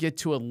to get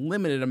to a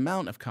limited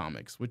amount of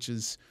comics, which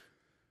is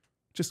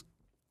just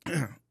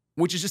a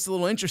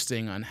little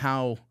interesting on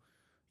how,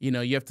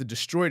 you have to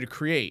destroy to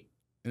create.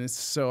 And it's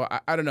so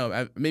I don't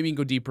know, maybe you can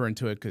go deeper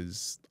into it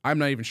because I'm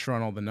not even sure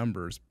on all the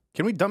numbers.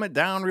 Can we dumb it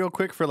down real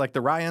quick for like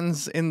the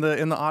Ryans in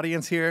the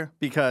audience here?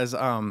 Because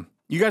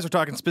you guys are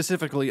talking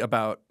specifically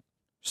about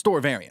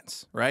store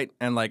variants, right?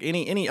 And like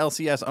any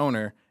LCS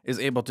owner is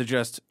able to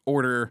just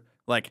order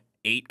like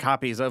 8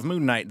 copies of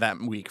Moon Knight that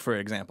week, for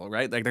example,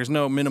 right? Like there's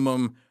no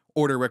minimum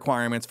order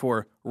requirements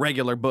for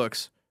regular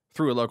books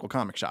through a local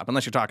comic shop,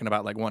 unless you're talking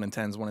about like 1 in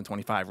 10s, 1 in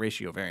 25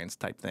 ratio variants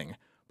type thing.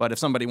 But if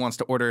somebody wants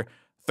to order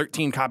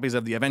 13 copies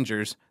of the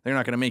Avengers, they're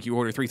not going to make you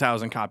order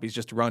 3,000 copies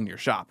just to run your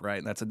shop,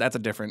 right? That's a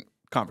different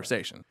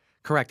conversation.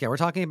 Correct. Yeah, we're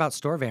talking about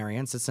store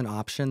variants. It's an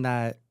option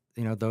that,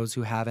 those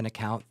who have an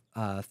account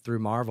through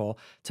Marvel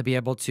to be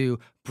able to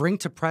bring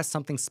to press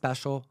something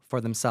special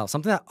for themselves,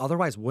 something that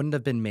otherwise wouldn't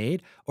have been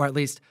made, or at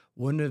least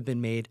wouldn't have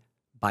been made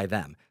by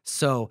them.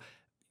 So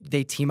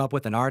they team up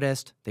with an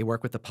artist, they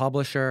work with the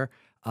publisher,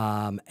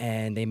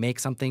 and they make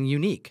something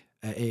unique,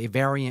 a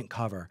variant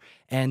cover.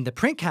 And the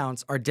print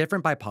counts are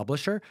different by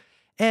publisher.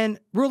 And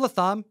rule of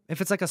thumb,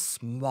 if it's like a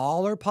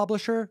smaller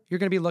publisher, you're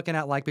going to be looking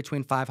at like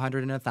between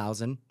 500 and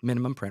 1,000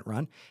 minimum print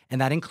run.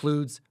 And that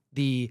includes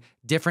the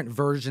different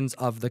versions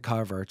of the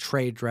cover,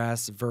 trade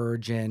dress,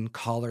 virgin,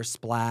 color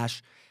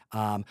splash.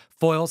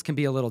 Foils can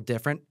be a little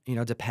different,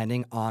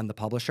 depending on the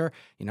publisher.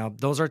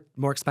 Those are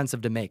more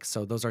expensive to make.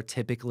 So those are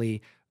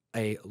typically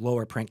a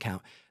lower print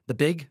count. The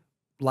big,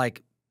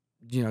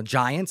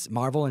 giants,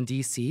 Marvel and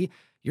DC,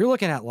 you're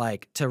looking at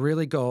to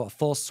really go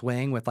full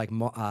swing with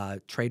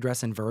trade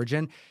dress and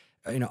virgin,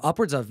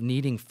 upwards of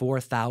needing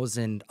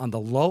 4,000 on the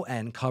low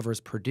end covers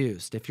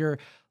produced. If you're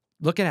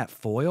looking at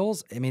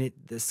foils,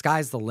 the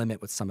sky's the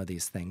limit with some of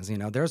these things.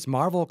 There's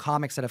Marvel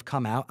comics that have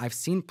come out. I've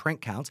seen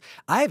print counts.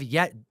 I have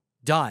yet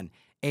done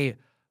a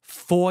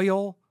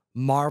foil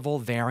Marvel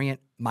variant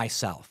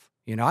myself.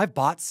 I've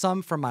bought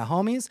some from my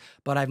homies,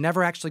 but I've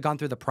never actually gone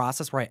through the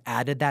process where I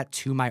added that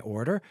to my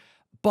order.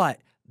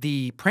 But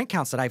the print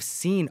counts that I've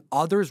seen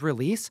others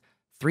release,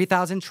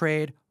 3,000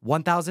 trade,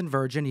 1,000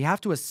 virgin, you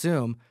have to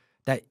assume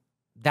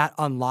that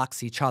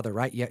unlocks each other,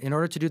 right? In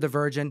order to do the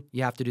virgin,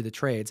 you have to do the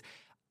trades.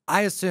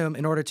 I assume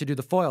in order to do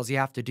the foils, you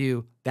have to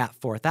do that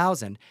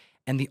 4,000.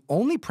 And the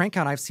only print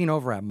count I've seen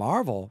over at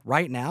Marvel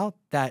right now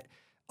that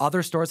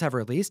other stores have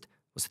released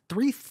was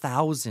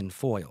 3,000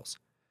 foils.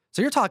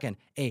 So you're talking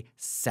a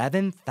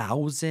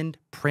 7,000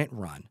 print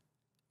run,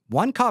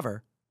 one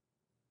cover,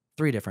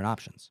 3 different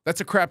options. That's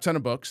a crap ton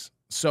of books.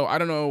 So I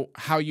don't know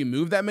how you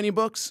move that many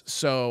books.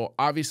 So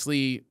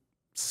obviously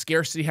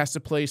scarcity has to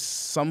play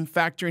some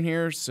factor in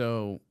here.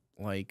 So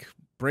like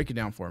break it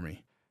down for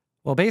me.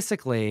 Well,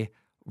 basically,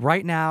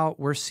 right now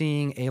we're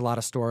seeing a lot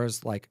of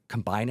stores like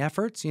combine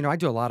efforts. I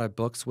do a lot of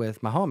books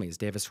with my homies,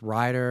 Davis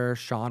Ryder,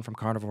 Sean from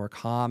Carnivore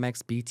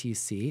Comics,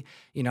 BTC,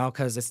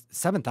 because it's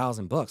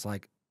 7,000 books.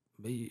 Like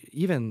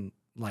even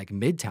like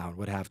Midtown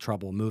would have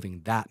trouble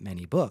moving that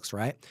many books,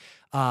 right?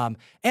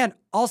 And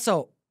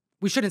also,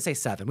 we shouldn't say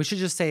 7. We should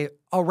just say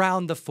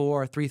around the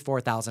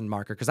 4,000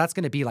 marker, because that's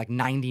going to be like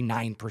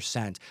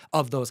 99%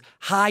 of those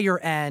higher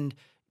end,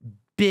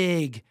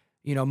 big,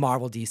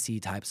 Marvel DC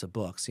types of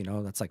books.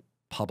 That's like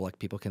public.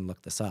 People can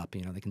look this up.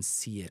 They can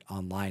see it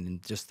online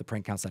and just the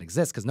print counts that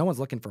exist because no one's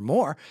looking for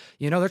more.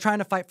 They're trying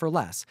to fight for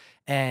less.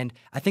 And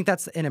I think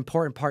that's an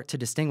important part to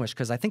distinguish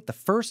because I think the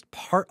first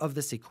part of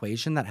this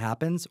equation that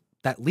happens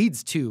that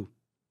leads to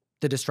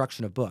the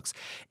destruction of books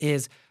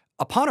is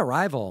upon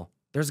arrival,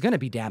 there's going to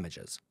be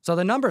damages. So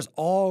the number's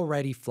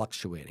already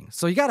fluctuating.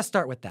 So you got to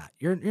start with that.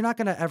 You're not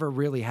going to ever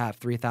really have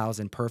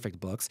 3,000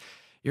 perfect books.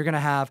 You're going to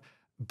have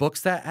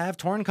books that have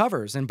torn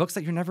covers and books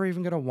that you're never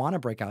even going to want to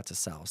break out to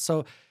sell.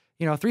 So,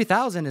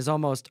 3,000 is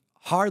almost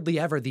hardly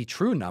ever the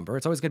true number.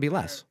 It's always going to be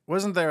less.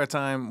 Wasn't there a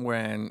time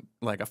when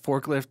like a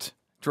forklift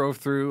drove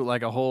through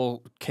like a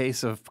whole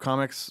case of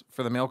comics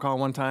for the mail call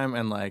one time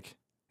and like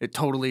it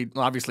totally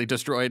obviously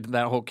destroyed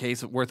that whole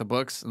case worth of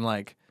books and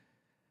like,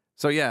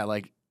 so yeah,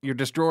 like you're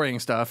destroying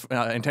stuff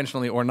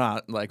intentionally or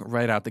not, like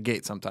right out the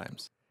gate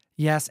sometimes.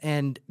 Yes,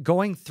 and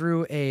going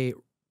through a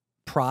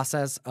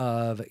process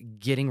of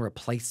getting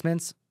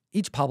replacements,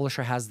 each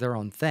publisher has their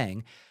own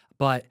thing,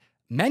 but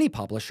many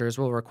publishers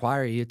will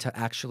require you to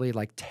actually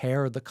like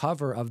tear the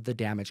cover of the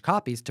damaged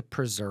copies to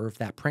preserve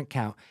that print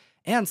count.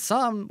 And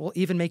some will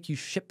even make you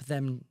ship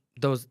them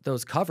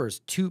those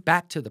covers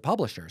back to the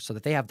publisher so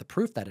that they have the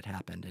proof that it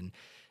happened. And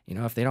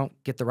if they don't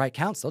get the right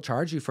counts, they'll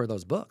charge you for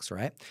those books,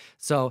 right?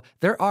 So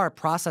there are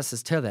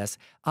processes to this.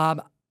 On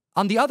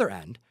the other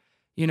end,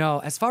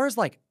 as far as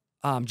like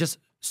just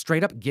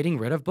straight up getting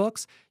rid of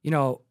books,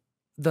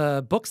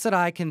 the books that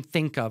I can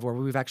think of where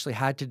we've actually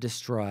had to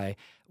destroy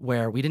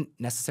where we didn't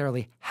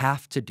necessarily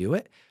have to do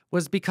it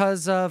was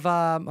because of,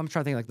 I'm trying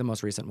to think like the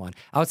most recent one.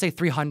 I would say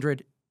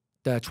 300,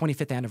 the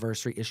 25th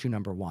anniversary issue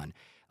number 1.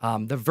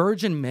 The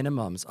virgin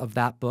minimums of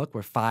that book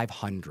were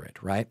 500,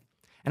 right?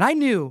 And I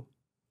knew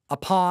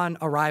upon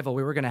arrival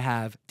we were going to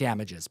have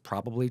damages,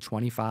 probably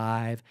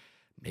 25,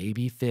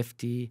 maybe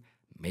 50,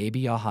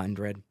 maybe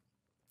 100.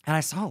 And I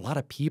saw a lot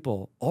of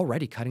people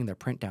already cutting their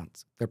print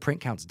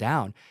counts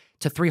down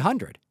to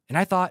 300. And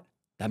I thought,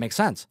 that makes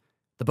sense.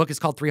 The book is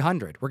called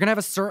 300. We're going to have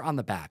a cert on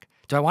the back.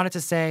 Do I want it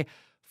to say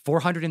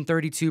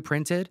 432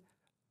 printed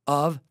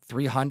of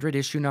 300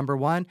 issue number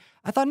 1?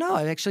 I thought, no,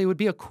 it would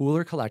be a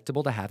cooler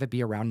collectible to have it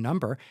be a round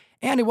number.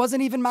 And it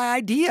wasn't even my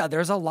idea.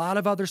 There's a lot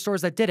of other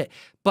stores that did it.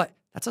 But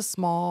that's a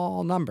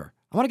small number.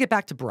 I want to get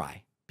back to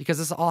Bry because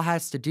this all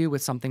has to do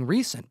with something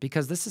recent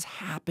because this has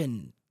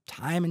happened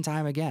time and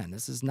time again.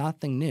 This is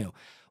nothing new.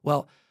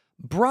 Well,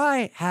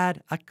 Bry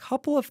had a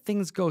couple of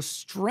things go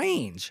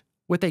strange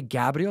with a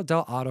Gabriel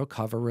Del Auto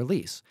cover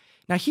release.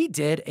 Now, he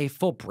did a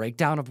full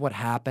breakdown of what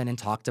happened and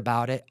talked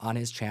about it on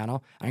his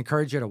channel. I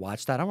encourage you to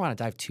watch that. I don't want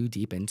to dive too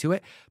deep into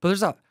it, but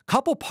there's a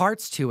couple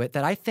parts to it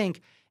that I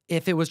think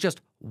if it was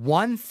just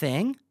one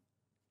thing,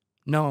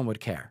 no one would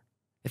care.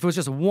 If it was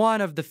just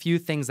one of the few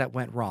things that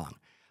went wrong,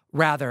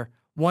 rather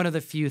one of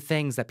the few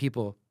things that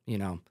people,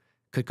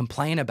 could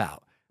complain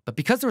about. But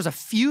because there was a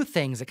few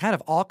things, it kind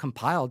of all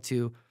compiled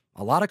to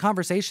a lot of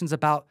conversations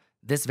about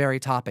this very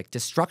topic,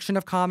 destruction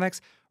of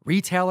comics,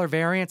 retailer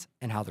variants,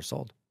 and how they're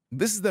sold.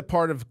 This is the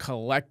part of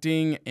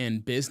collecting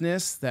and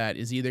business that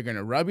is either going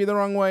to rub you the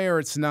wrong way or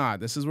it's not.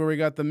 This is where we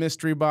got the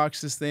mystery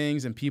boxes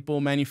things and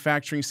people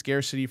manufacturing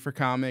scarcity for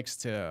comics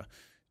to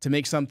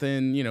make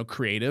something,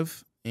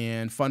 creative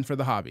and fun for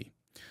the hobby.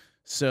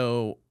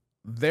 So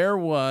there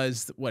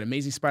was,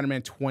 Amazing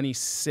Spider-Man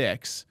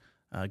 26,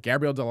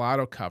 Gabriel Del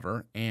Auto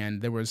cover,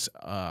 and there was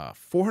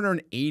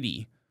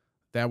 480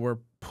 that were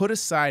put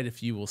aside,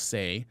 if you will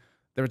say,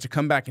 that were to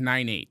come back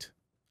 9.8.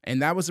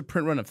 And that was a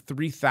print run of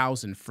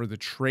 3,000 for the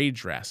trade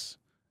dress.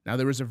 Now,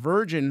 there was a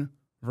virgin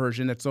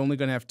version that's only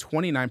going to have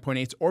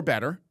 29.8s or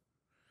better,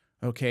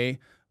 okay?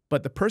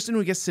 But the person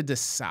who gets to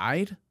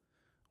decide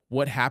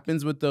what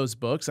happens with those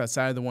books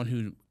outside of the one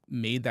who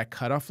made that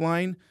cutoff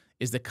line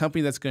is the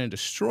company that's going to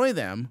destroy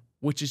them,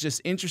 which is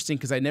just interesting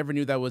because I never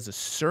knew that was a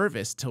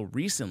service till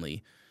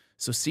recently.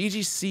 So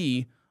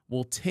CGC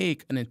will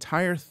take an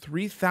entire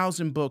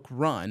 3,000 book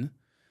run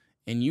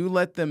and you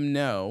let them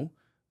know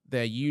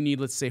that you need,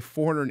 let's say,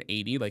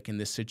 480, like in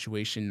this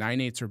situation,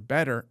 9.8s or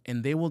better,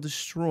 and they will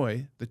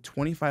destroy the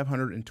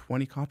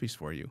 2,520 copies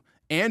for you,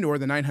 and or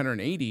the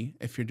 980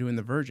 if you're doing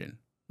the virgin,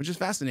 which is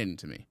fascinating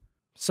to me.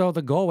 So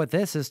the goal with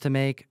this is to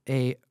make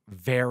a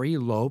very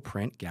low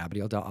print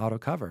Gabriel Del Auto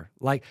cover.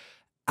 Like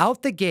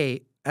out the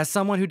gate, as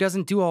someone who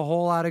doesn't do a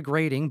whole lot of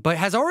grading, but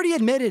has already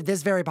admitted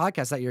this very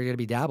podcast that you're going to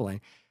be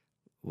dabbling,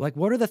 Like,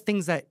 what are the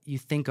things that you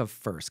think of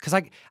first? Because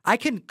I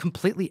can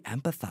completely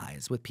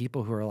empathize with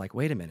people who are like,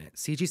 wait a minute,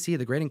 CGC,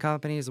 the grading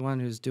company, is the one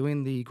who's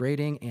doing the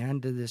grading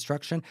and the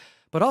destruction.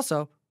 But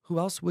also, who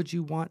else would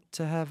you want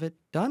to have it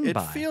done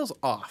by? It feels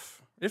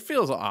off. It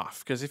feels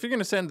off because if you're going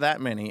to send that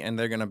many and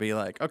they're going to be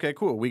like, okay,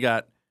 cool, we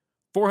got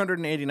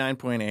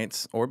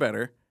 489.8s or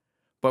better,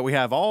 but we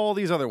have all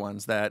these other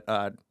ones that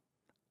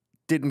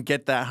didn't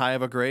get that high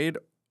of a grade,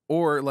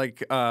 or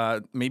like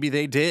maybe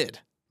they did.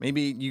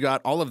 Maybe you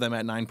got all of them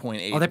at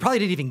 9.8. Oh, they probably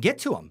didn't even get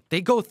to them.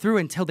 They go through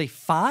until they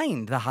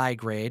find the high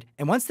grade,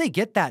 and once they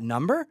get that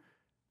number,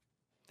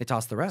 they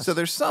toss the rest. So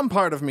there's some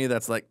part of me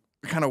that's like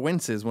kind of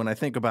winces when I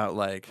think about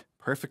like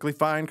perfectly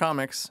fine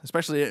comics,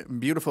 especially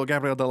beautiful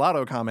Gabriel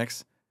Delato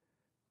comics,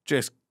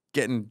 just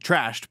getting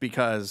trashed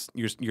because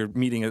you're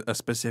meeting a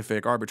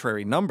specific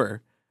arbitrary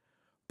number.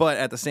 But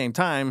at the same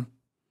time,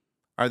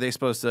 are they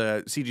supposed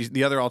to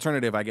the other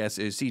alternative, I guess,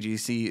 is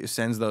CGC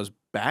sends those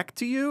back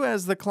to you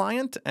as the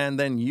client and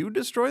then you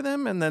destroy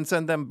them and then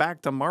send them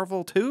back to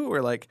Marvel too?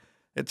 Or like,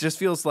 it just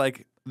feels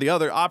like the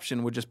other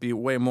option would just be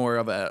way more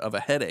of a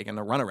headache and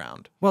a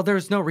runaround. Well,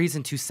 there's no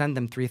reason to send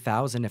them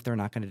 3,000 if they're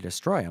not going to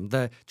destroy them.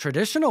 The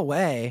traditional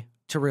way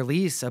to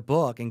release a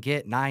book and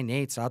get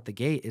 9/8 out the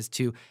gate is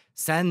to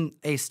send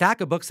a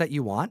stack of books that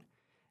you want,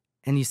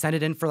 and you send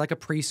it in for like a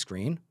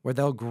pre-screen where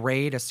they'll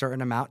grade a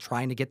certain amount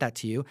trying to get that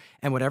to you.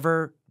 And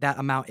whatever that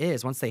amount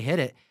is, once they hit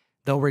it,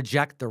 they'll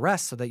reject the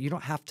rest so that you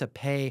don't have to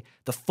pay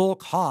the full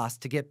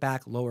cost to get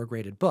back lower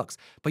graded books.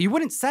 But you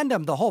wouldn't send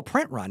them the whole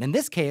print run. In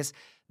this case,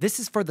 this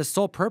is for the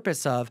sole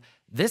purpose of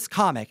this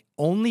comic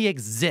only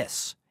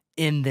exists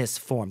in this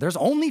form. There's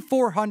only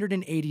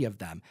 480 of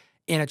them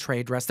in a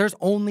trade dress. There's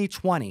only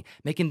 20,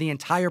 making the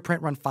entire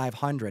print run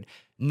 500.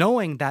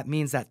 Knowing that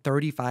means that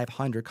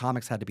 3,500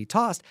 comics had to be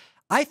tossed,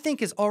 I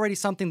think is already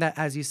something that,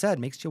 as you said,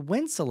 makes you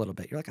wince a little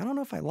bit. You're like, I don't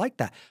know if I like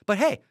that. But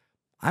hey,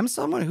 I'm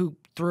someone who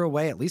threw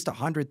away at least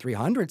 100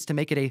 300s to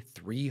make it a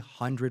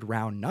 300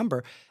 round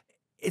number.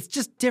 It's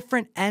just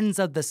different ends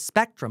of the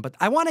spectrum. But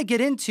I want to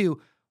get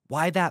into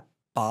why that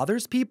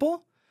bothers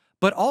people,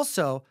 but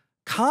also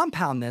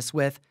compound this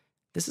with,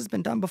 this has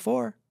been done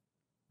before.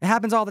 It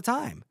happens all the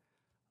time.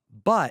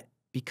 But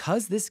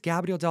because this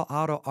Gabriel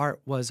Delato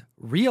art was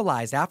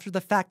realized after the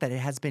fact that it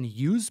has been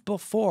used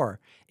before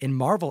in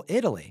Marvel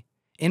Italy,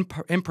 in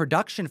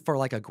production for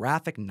like a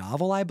graphic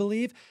novel, I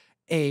believe,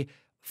 a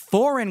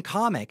foreign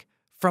comic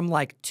from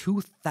like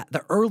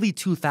the early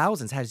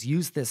 2000s has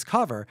used this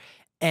cover,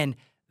 and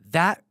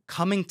that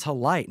coming to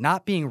light,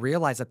 not being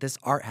realized that this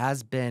art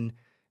has been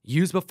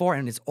used before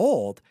and is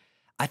old,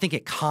 I think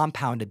it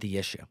compounded the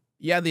issue.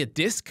 Yeah, the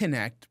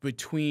disconnect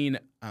between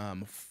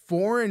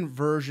foreign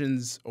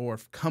versions or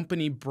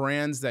company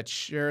brands that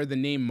share the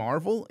name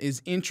Marvel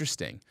is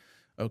interesting.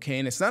 Okay,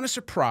 and it's not a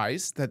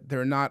surprise that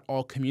they're not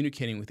all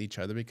communicating with each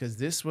other, because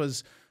this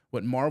was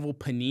what Marvel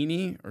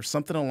Panini or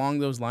something along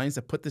those lines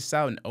that put this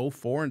out in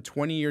 2004, and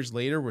 20 years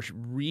later, it's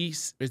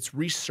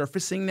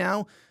resurfacing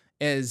now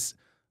as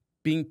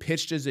being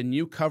pitched as a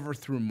new cover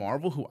through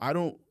Marvel,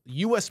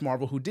 US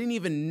Marvel, who didn't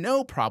even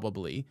know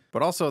probably.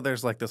 But also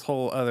there's like this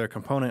whole other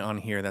component on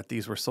here that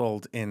these were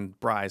sold in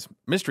Bry's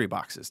mystery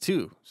boxes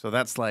too. So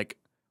that's like,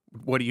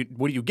 what do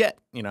you get,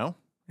 you know?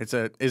 Was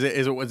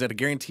it a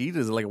guaranteed?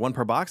 Is it like a one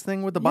per box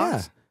thing with the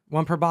box? Yeah,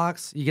 one per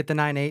box. You get the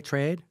 9/8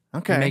 trade.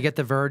 Okay. You may get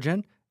the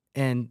Virgin,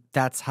 and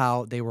that's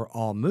how they were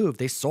all moved.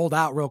 They sold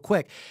out real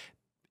quick,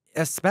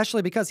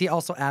 especially because he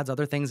also adds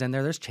other things in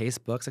there. There's chase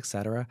books,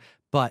 etc.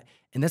 But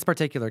in this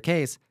particular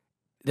case,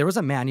 there was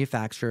a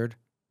manufactured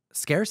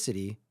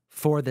scarcity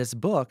for this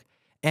book.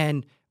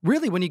 And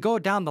really, when you go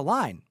down the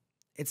line,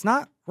 it's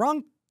not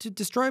wrong to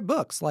destroy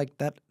books. Like,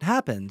 that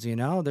happens, you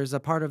know? There's a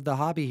part of the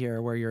hobby here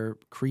where you're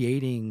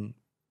creating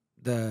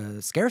the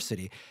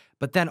scarcity.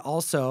 But then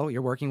also,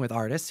 you're working with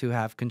artists who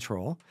have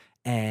control.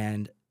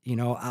 And, you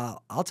know,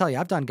 I'll tell you,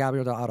 I've done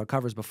Gabriel Delato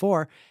covers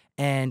before,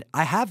 and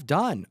I have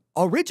done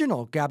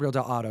original Gabriel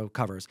Delato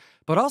covers.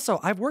 But also,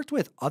 I've worked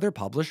with other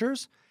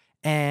publishers,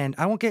 and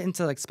I won't get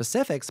into like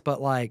specifics,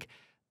 but like,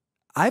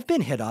 I've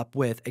been hit up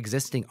with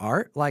existing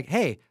art. Like,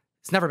 hey,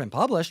 it's never been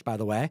published, by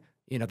the way.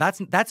 You know,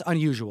 that's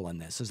unusual in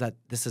this, is that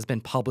this has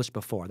been published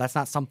before. That's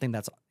not something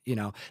that's, you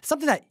know,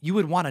 something that you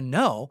would want to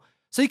know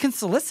so you can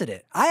solicit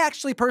it. I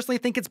actually personally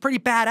think it's pretty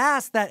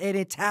badass that an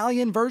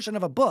Italian version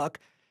of a book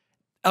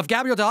of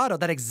Gabriel Delato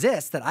that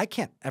exists, that I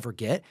can't ever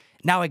get,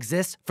 now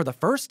exists for the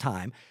first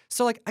time.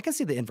 So like, I can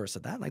see the inverse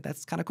of that. Like,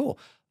 that's kind of cool.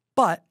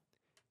 But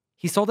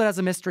he sold it as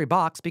a mystery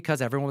box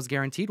because everyone was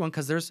guaranteed one,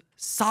 because there's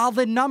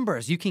solid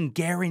numbers. You can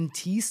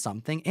guarantee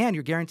something, and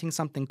you're guaranteeing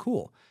something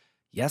cool.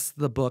 Yes,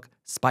 the book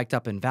spiked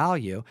up in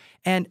value.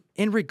 And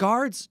in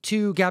regards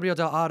to Gabriel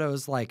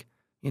Delato's, like,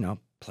 you know,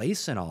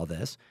 place in all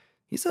this,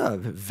 he's a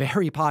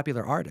very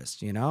popular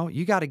artist, you know?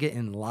 You got to get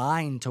in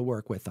line to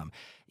work with him.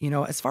 You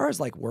know, as far as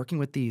like working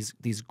with these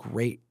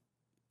great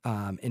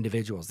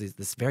individuals,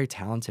 this very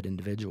talented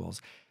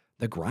individuals,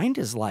 the grind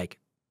is like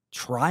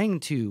trying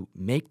to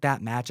make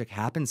that magic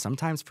happen,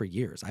 sometimes for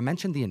years. I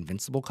mentioned the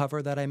Invincible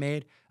cover that I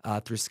made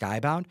through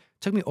Skybound. It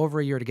took me over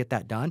a year to get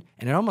that done,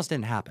 and it almost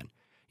didn't happen.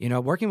 You know,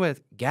 working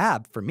with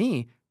Gab for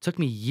me took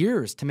me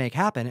years to make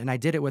happen. And I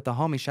did it with the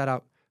homie, shout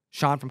out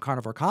Sean from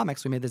Carnivore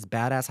Comics. We made this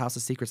badass House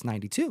of Secrets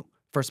 92,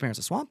 first appearance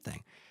of Swamp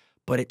Thing.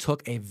 But it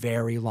took a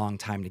very long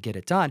time to get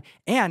it done.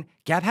 And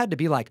Gab had to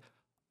be like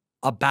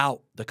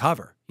about the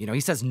cover. You know, he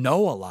says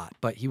no a lot,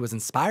 but he was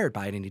inspired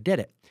by it and he did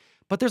it.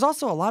 But there's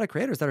also a lot of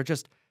creators that are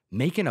just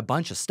making a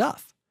bunch of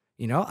stuff.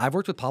 You know, I've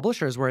worked with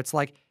publishers where it's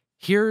like,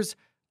 here's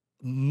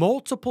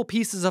multiple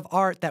pieces of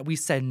art that we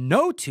said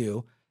no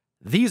to.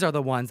 These are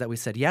the ones that we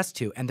said yes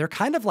to. And they're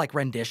kind of like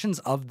renditions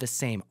of the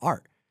same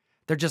art.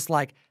 They're just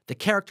like, the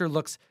character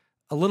looks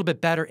a little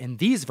bit better in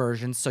these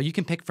versions, so you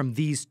can pick from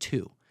these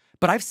two.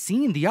 But I've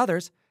seen the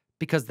others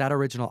because that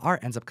original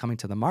art ends up coming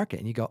to the market.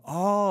 And you go,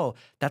 oh,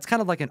 that's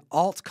kind of like an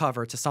alt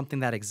cover to something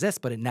that exists,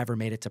 but it never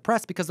made it to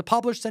press because the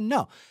publisher said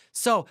no.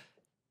 So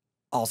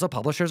also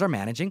publishers are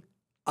managing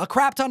a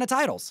crap ton of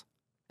titles.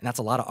 And that's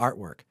a lot of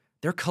artwork.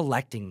 They're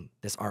collecting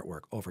this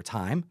artwork over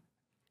time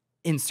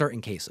in certain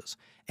cases.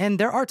 And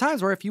there are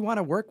times where if you want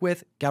to work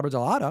with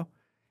Gabriel Delato,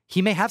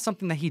 he may have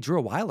something that he drew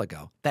a while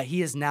ago that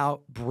he is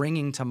now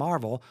bringing to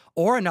Marvel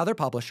or another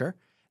publisher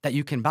that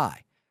you can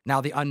buy. Now,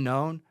 the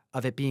unknown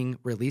of it being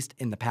released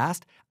in the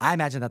past, I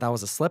imagine that that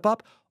was a slip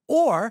up,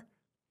 or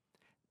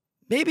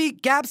maybe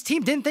Gab's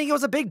team didn't think it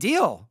was a big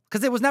deal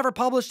because it was never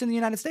published in the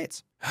United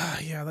States.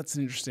 Yeah, that's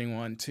an interesting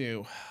one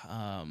too.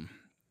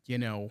 You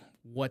know,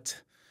 what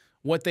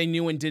they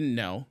knew and didn't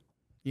know.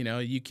 You know,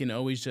 you can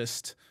always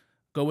just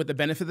go with the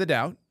benefit of the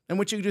doubt. And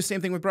what you can do the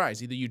same thing with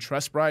Bryce. Either you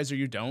trust Bryce or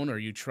you don't, or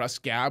you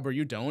trust Gab or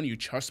you don't, you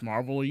trust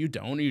Marvel or you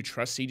don't, or you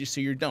trust CGC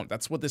or you don't.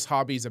 That's what this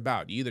hobby is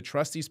about. You either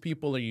trust these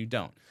people or you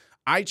don't.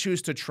 I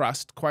choose to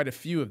trust quite a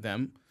few of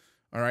them,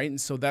 all right? And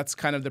so that's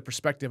kind of the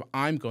perspective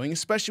I'm going,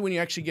 especially when you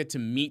actually get to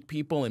meet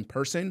people in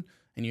person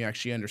and you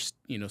actually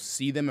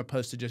see them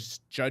opposed to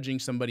just judging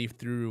somebody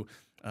through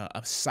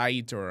a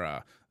site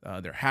or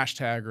their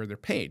hashtag or their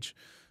page.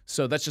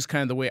 So that's just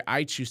kind of the way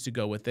I choose to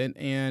go with it.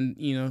 And,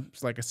 you know,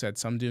 like I said,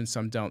 some do and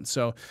some don't.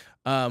 So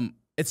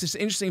it's this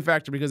interesting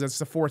factor because that's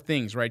the four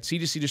things, right?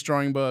 CGC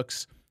destroying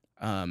books,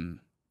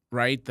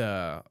 right?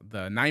 The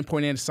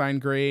 9.8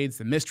 assigned grades,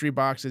 the mystery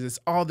boxes. It's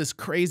all this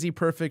crazy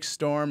perfect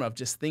storm of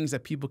just things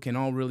that people can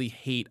all really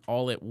hate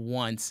all at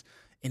once.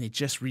 And it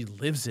just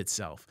relives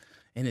itself.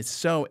 And it's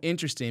so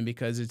interesting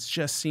because it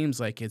just seems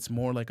like it's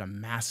more like a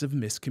massive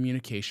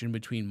miscommunication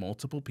between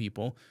multiple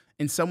people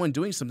and someone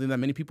doing something that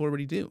many people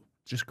already do.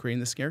 Just creating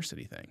the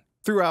scarcity thing.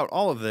 Throughout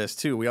all of this,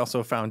 too, we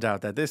also found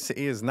out that this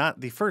is not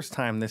the first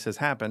time this has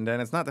happened,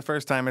 and it's not the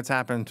first time it's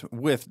happened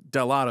with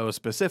Delato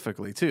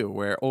specifically, too,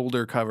 where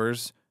older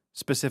covers,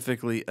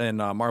 specifically in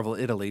Marvel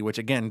Italy, which,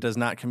 again, does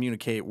not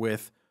communicate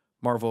with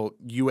Marvel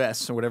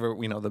US or whatever,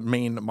 you know, the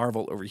main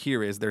Marvel over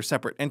here is. They're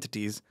separate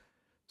entities.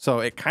 So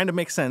it kind of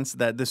makes sense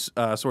that this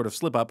sort of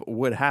slip-up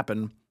would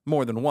happen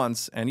more than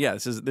once. And, yeah,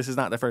 this is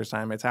not the first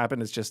time it's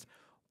happened. It's just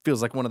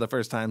feels like one of the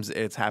first times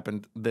it's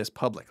happened this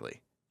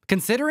publicly.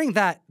 Considering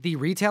that the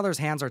retailer's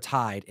hands are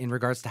tied in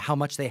regards to how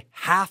much they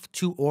have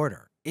to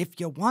order, if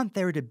you want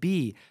there to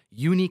be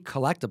unique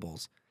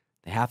collectibles,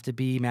 they have to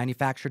be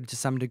manufactured to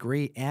some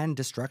degree and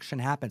destruction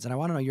happens. And I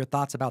want to know your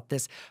thoughts about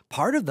this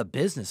part of the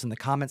business in the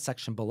comment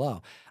section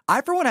below.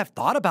 I, for one, have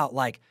thought about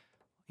like,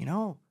 you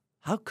know,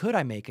 how could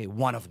I make a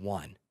one of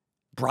one?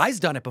 Bry's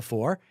done it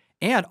before.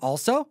 And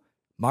also,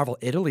 Marvel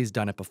Italy's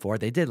done it before.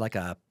 They did like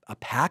a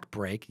pack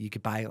break. You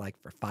could buy it like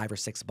for $5 or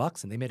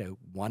 $6 and they made a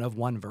one of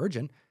one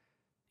version.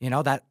 You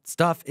know, that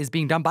stuff is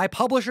being done by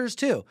publishers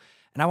too.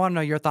 And I want to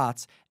know your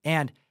thoughts.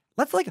 And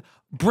let's like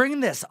bring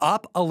this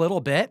up a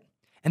little bit.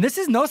 And this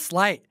is no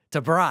slight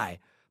to Bry,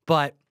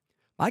 but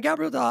my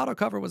Gabriel Delato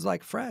cover was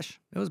like fresh.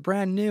 It was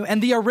brand new.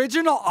 And the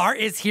original art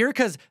is here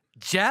because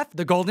Jeff,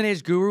 the Golden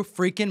Age Guru,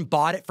 freaking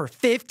bought it for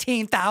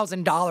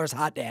 $15,000.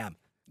 Hot damn.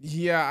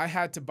 Yeah, I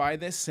had to buy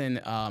this, and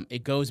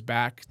it goes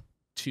back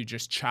to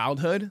just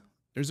childhood.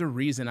 There's a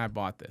reason I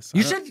bought this.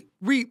 You should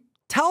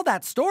tell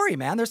that story,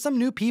 man. There's some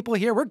new people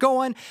here. We're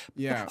going.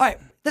 Yeah. All right.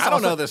 I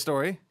don't know this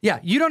story. Yeah,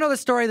 you don't know the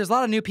story. There's a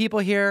lot of new people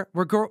here.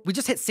 We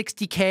just hit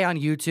 60K on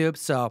YouTube,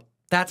 so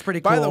that's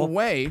pretty cool. By the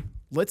way,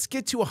 let's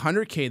get to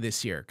 100K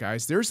this year,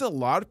 guys. There's a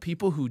lot of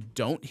people who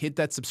don't hit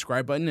that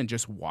subscribe button and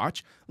just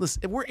watch.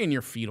 Listen, we're in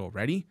your feed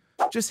already.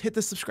 Just hit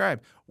the subscribe.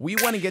 We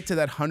want to get to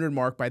that 100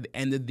 mark by the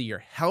end of the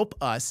year. Help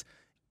us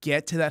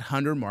get to that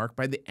 100 mark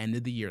by the end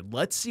of the year.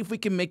 Let's see if we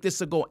can make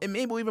this a goal, and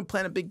maybe we'll even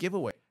plan a big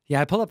giveaway.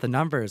 Yeah, I pulled up the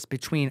numbers.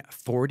 Between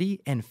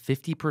 40 and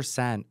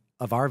 50%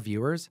 of our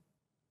viewers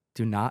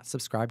do not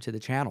subscribe to the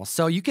channel.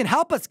 So you can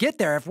help us get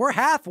there. If we're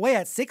halfway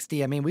at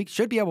 60, I mean, we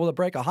should be able to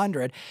break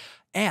 100.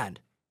 And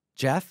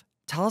Jeff,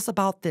 tell us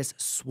about this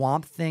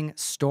Swamp Thing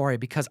story,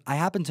 because I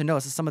happen to know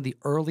this is some of the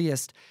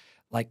earliest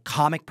like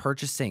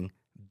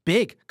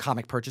big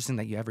comic purchasing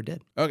that you ever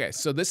did. Okay,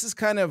 so this is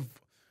kind of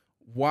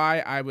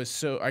why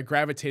I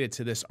gravitated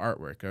to this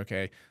artwork,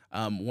 okay?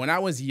 When I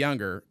was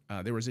younger,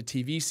 there was a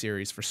TV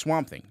series for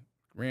Swamp Thing.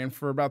 Ran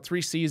for about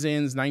 3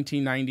 seasons,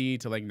 1990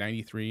 to like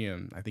 93,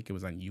 and I think it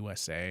was on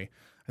USA.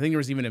 I think there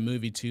was even a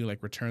movie too,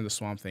 like Return of the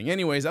Swamp Thing.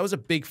 Anyways, I was a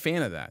big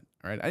fan of that,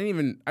 all right?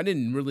 I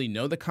didn't really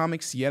know the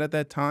comics yet at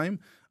that time.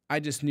 I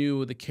just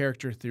knew the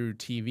character through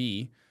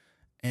TV,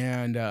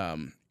 and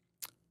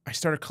I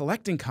started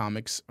collecting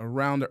comics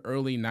around the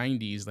early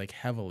 90s, like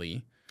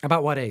heavily.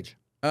 About what age?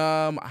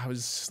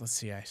 Let's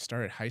see, I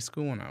started high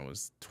school when I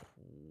was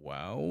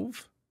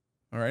 12.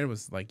 All right, I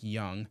was like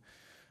young.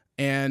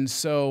 And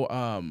so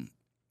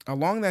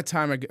along that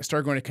time, I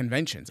started going to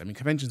conventions. I mean,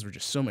 conventions were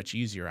just so much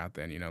easier out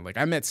then, you know. Like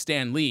I met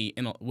Stan Lee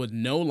with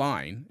no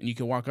line, and you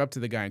could walk up to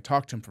the guy and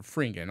talk to him for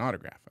free and get an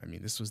autograph. I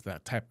mean, this was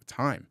that type of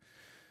time.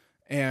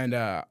 And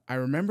I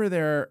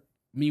remember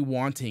me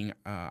wanting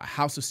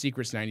House of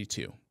Secrets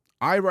 92.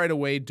 I right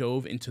away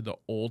dove into the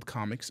old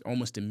comics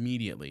almost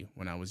immediately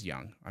when I was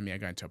young. I mean, I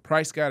got into a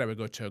price guide. I would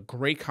go to a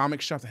great comic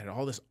shop that had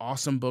all this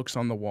awesome books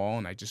on the wall,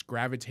 and I just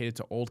gravitated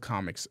to old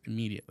comics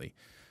immediately.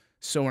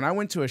 So when I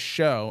went to a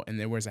show and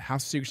there was a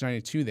House of Secrets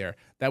 92 there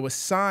that was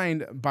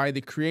signed by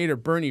the creator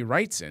Bernie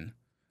Wrightson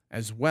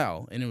as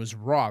well, and it was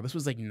raw. This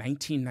was like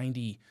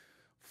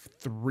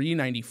 1993,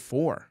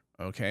 94,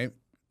 okay?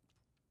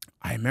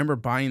 I remember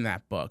buying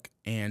that book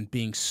and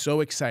being so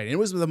excited. It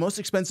was the most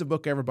expensive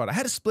book I ever bought. I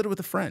had to split it with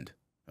a friend.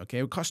 Okay,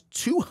 it cost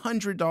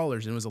 $200,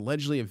 and it was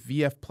allegedly a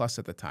VF Plus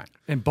at the time.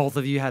 And both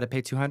of you had to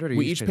pay $200? Or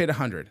we each paid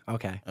 $100.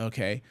 Okay.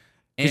 Okay.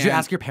 Did you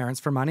ask your parents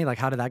for money? Like,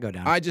 how did that go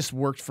down? I just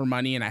worked for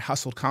money, and I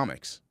hustled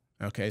comics.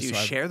 Okay. Do you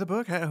share the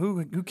book?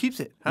 Who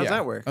keeps it? How does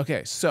that work?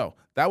 Okay, so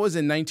that was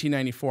in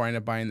 1994. I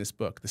ended up buying this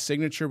book. The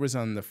signature was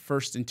on the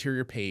first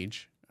interior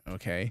page.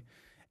 Okay,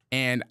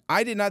 and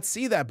I did not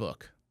see that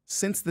book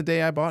since the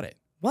day I bought it.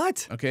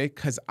 What? Okay,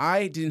 because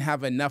I didn't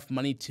have enough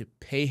money to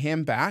pay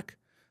him back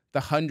the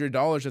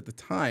 $100 at the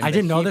time. I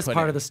didn't know this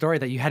part of the story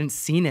that you hadn't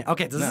seen it.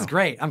 Okay, this is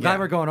great. I'm glad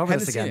we're going over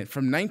this again.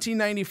 From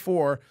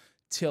 1994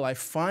 till I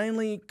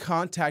finally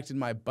contacted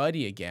my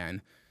buddy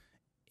again,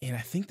 and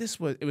I think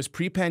it was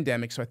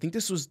pre-pandemic, so I think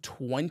this was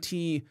like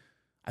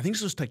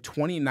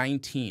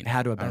 2019. It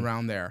had to have been.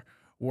 Around there,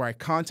 where I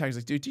contacted,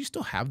 like, dude, do you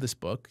still have this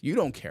book? You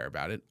don't care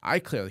about it. I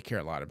clearly care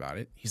a lot about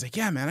it. He's like,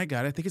 yeah, man, I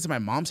got it. I think it's in my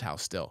mom's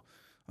house still.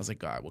 I was like,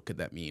 God, what could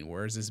that mean?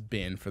 Where has this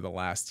been for the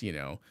last,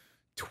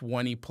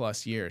 20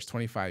 plus years,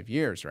 25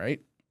 years,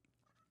 right?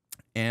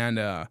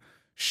 And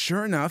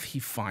sure enough, he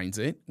finds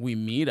it. We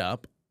meet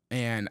up,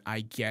 and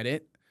I get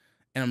it.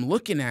 And I'm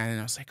looking at it, and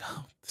I was like,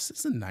 oh, this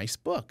is a nice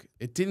book.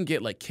 It didn't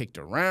get, like, kicked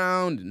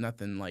around.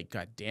 Nothing, like,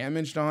 got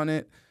damaged on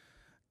it.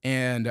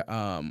 And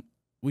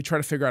we try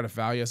to figure out a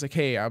value. I was like,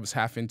 hey, I was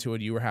half into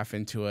it. You were half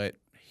into it.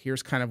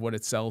 Here's kind of what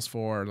it sells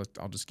for.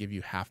 I'll just give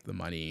you half the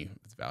money,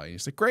 its value. And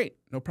he's like, great,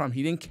 no problem.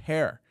 He didn't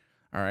care.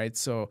 All right,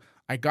 so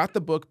I got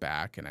the book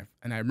back, and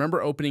I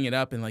remember opening it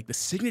up, and like the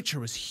signature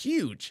was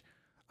huge.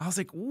 I was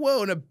like,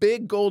 whoa, and a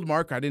big gold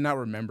marker. I did not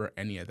remember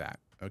any of that.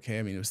 Okay,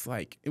 I mean,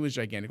 it was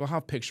gigantic. I'll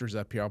have pictures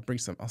up here.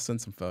 I'll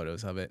send some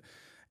photos of it.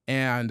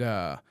 And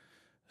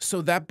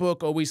so that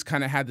book always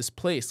kind of had this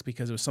place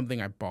because it was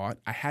something I bought.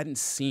 I hadn't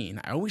seen.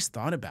 I always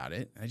thought about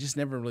it. I just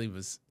never really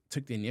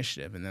took the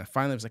initiative. And then I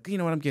finally was like, you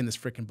know what? I'm getting this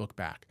freaking book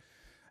back.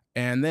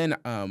 And then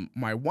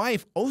my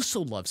wife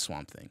also loves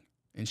Swamp Thing.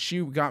 And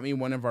she got me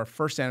one of our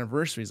first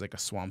anniversaries, like a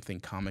Swamp Thing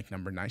comic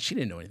number 9. She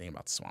didn't know anything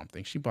about Swamp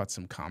Thing. She bought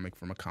some comic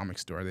from a comic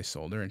store. They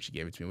sold her, and she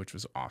gave it to me, which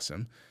was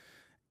awesome.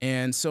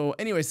 And so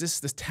anyways,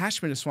 this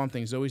attachment to Swamp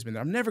Thing has always been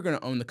there. I'm never going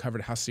to own the cover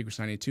to House of Secrets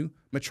 92.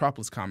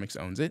 Metropolis Comics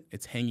owns it.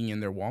 It's hanging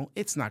in their wall.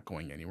 It's not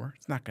going anywhere.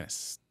 It's not going to,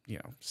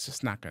 it's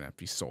just not going to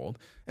be sold.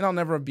 And I'll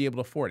never be able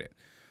to afford it.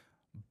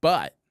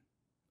 But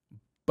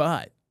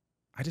I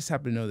just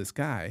happen to know this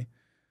guy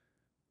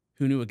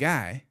who knew a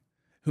guy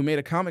who made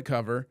a comic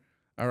cover,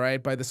 all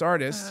right, by this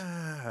artist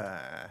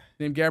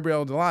named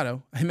Gabriel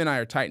Gelato. Him and I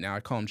are tight now.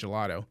 I call him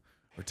Gelato.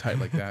 We're tight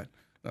like that.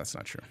 No, that's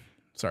not true.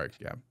 Sorry,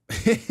 Gab.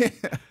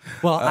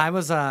 Well, I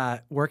was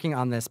working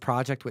on this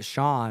project with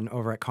Sean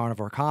over at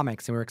Carnivore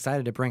Comics, and we were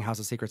excited to bring House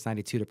of Secrets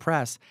 92 to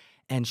press.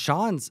 And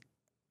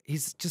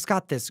he's just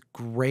got this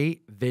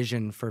great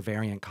vision for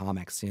variant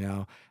comics,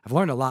 I've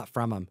learned a lot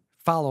from him.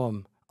 Follow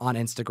him on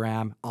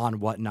Instagram, on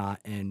whatnot,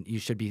 and you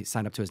should be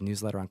signed up to his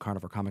newsletter on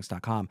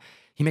carnivorecomics.com.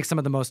 He makes some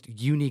of the most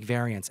unique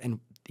variants,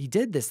 and he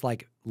did this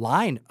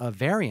line of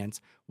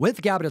variants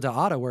with Gabriel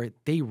Deodato where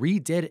they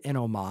redid an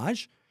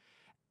homage,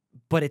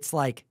 but it's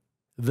like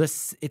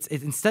this. It's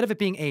instead of it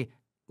being a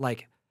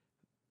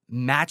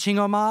matching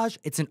homage,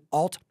 it's an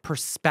alt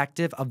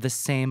perspective of the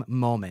same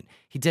moment.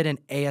 He did an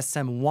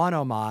ASM1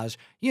 homage,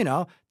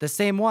 the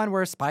same one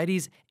where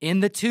Spidey's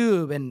in the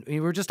tube, and we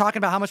were just talking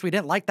about how much we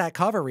didn't like that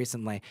cover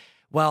recently.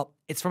 Well,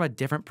 it's from a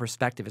different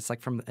perspective. It's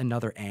like from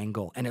another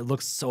angle, and it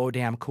looks so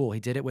damn cool. He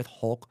did it with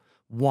Hulk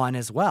 1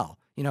 as well.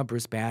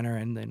 Bruce Banner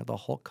and the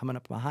Hulk coming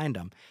up behind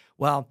him.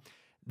 Well,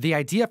 the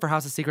idea for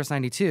House of Secrets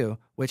 92,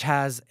 which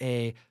has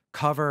a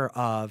cover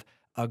of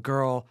a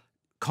girl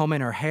combing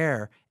her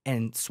hair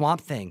and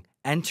Swamp Thing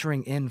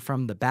entering in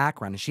from the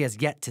background, and she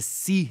has yet to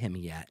see him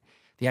yet.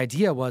 The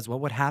idea was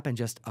what would happen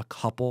just a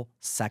couple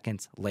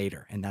seconds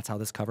later, and that's how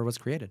this cover was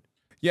created.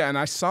 Yeah, and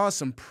I saw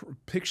some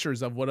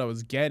pictures of what I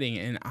was getting,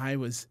 and it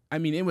was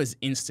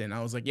instant.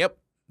 I was like, yep,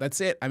 that's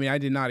it. I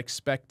did not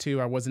expect to.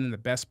 I wasn't in the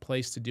best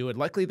place to do it.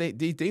 Luckily, they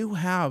do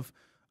have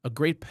a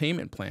great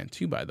payment plan,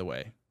 too, by the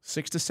way.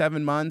 6 to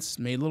 7 months,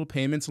 made little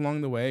payments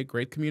along the way,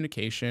 great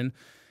communication,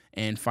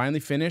 and finally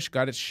finished,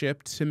 got it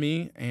shipped to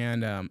me,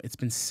 and it's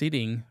been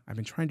sitting. I've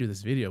been trying to do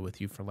this video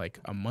with you for like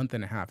a month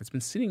and a half. It's been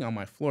sitting on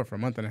my floor for a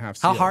month and a half.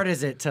 How sealed. hard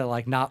is it to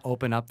like not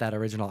open up that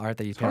original art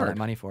that you paid all that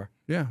money for?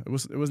 Yeah, it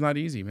was not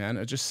easy, man.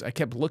 I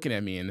kept looking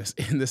at me in this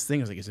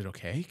thing. I was like, is it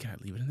okay? Can I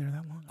leave it in there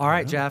that long? All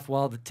right, Jeff.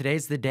 Well,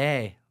 today's the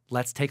day.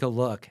 Let's take a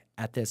look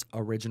at this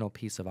original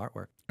piece of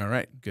artwork. All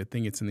right. Good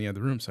thing it's in the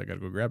other room, so I got to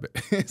go grab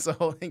it.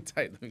 So hang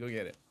tight. Let me go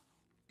get it.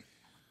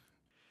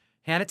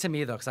 Hand it to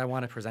me, though, because I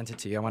want to present it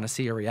to you. I want to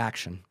see your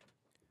reaction.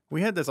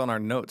 We had this on our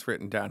notes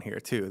written down here,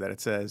 too, that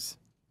it says,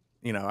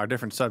 you know, our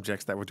different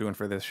subjects that we're doing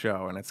for this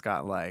show. And it's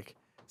got, like,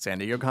 San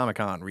Diego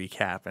Comic-Con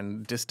recap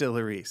and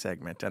distillery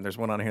segment. And there's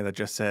one on here that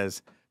just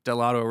says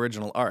Delato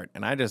original art.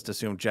 And I just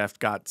assumed Jeff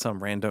got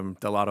some random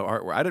Delato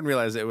artwork. I didn't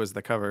realize it was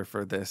the cover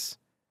for this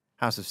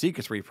House of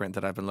Secrets reprint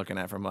that I've been looking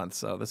at for months.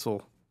 So this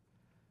will...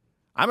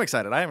 I'm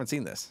excited. I haven't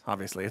seen this,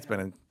 obviously. It's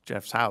been in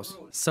Jeff's house.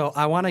 So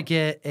I want to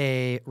get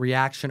a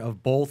reaction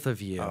of both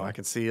of you. Oh, I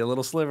can see a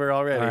little sliver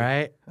already. All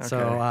right. Okay.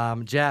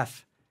 So,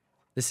 Jeff,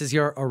 this is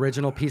your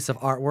original piece of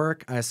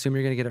artwork. I assume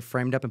you're going to get it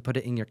framed up and put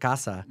it in your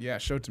casa. Yeah,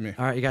 show it to me.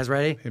 All right, you guys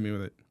ready? Hit me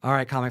with it. All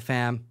right, comic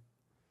fam.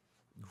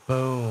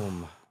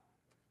 Boom.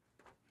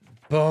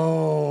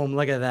 Boom.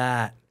 Look at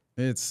that.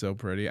 It's so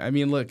pretty. I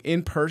mean, look,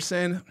 in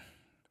person,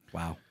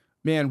 Wow.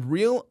 man,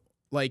 real,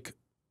 like,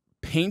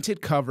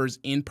 painted covers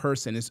in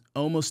person is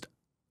almost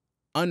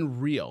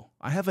unreal.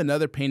 I have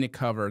another painted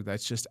cover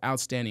that's just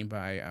outstanding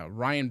by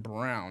Ryan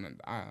Brown,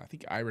 and I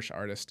think Irish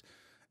artist,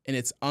 and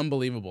it's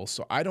unbelievable.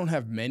 So I don't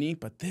have many,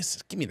 but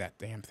this, give me that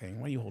damn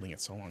thing. Why are you holding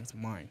it so long? It's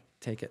mine.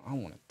 Take it. I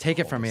want to Take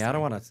it from me. I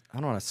don't want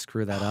to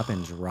screw that up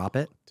and drop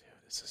it. Dude,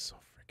 this is so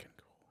freaking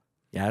cool.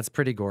 Yeah, it's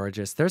pretty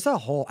gorgeous. There's a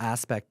whole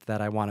aspect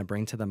that I want to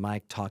bring to the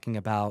mic talking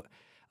about,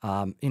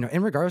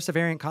 in regards to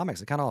variant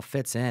comics. It kind of all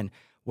fits in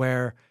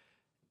where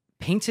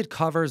painted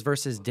covers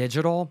versus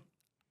digital,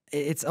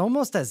 it's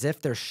almost as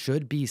if there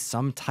should be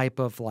some type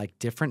of like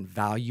different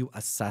value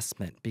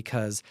assessment,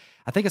 because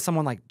I think of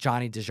someone like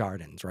Johnny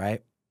Desjardins,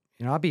 right?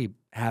 You know, I'll be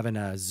having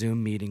a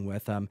Zoom meeting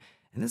with him,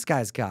 and this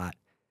guy's got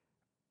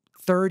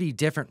 30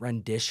 different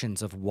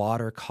renditions of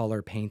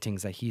watercolor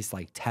paintings that he's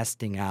like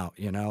testing out,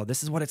 you know?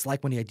 This is what it's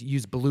like when you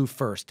use blue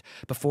first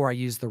before I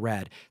use the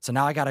red. So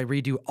now I got to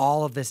redo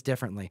all of this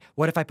differently.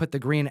 What if I put the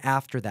green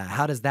after that?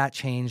 How does that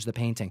change the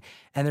painting?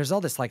 And there's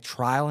all this like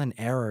trial and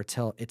error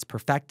till it's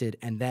perfected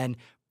and then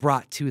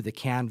brought to the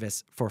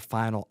canvas for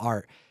final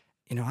art.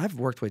 You know, I've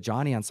worked with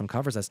Johnny on some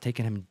covers that's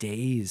taken him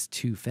days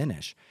to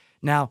finish.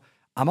 Now,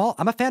 I'm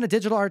a fan of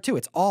digital art too.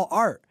 It's all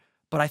art,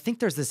 but I think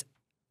there's this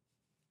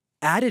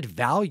added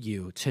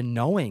value to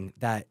knowing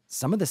that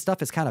some of the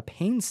stuff is kind of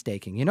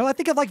painstaking. You know, I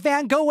think of like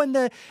Van Gogh and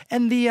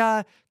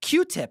the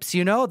Q-tips,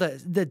 you know,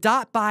 the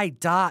dot by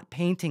dot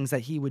paintings that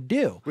he would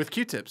do. With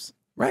Q-tips.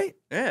 Right?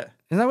 Yeah.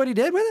 Isn't that what he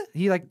did with it?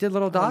 He like did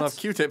little dots? I don't know if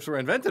Q-tips were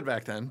invented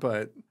back then,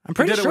 but... I'm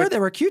pretty sure they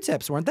were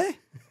Q-tips, weren't they?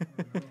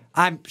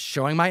 I'm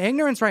showing my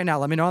ignorance right now.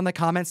 Let me know in the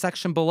comment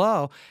section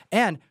below.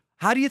 And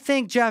how do you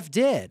think Jeff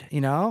did?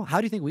 You know, how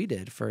do you think we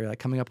did for like,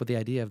 coming up with the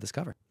idea of this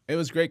cover? It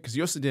was great because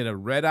you also did a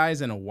red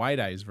eyes and a white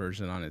eyes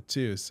version on it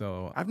too.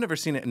 So I've never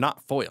seen it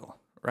not foil,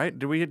 right?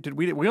 We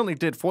only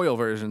did foil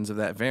versions of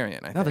that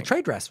variant, I think. No, the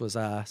trade dress was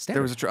standard.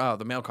 There was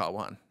the mail call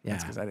one. Yeah.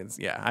 That's because I didn't.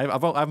 Yeah,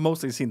 I've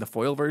mostly seen the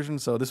foil version,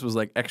 so this was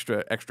like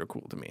extra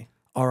cool to me.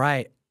 All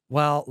right.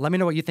 Well, let me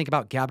know what you think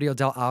about Gabriel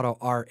Delato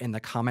art in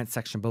the comment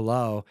section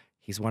below.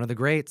 He's one of the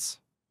greats,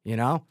 you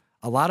know?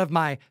 A lot of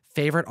my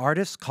favorite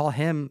artists call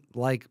him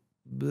like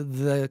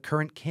the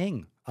current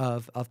king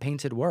of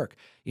painted work.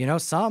 You know,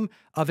 some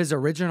of his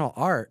original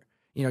art,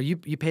 you know, you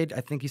paid,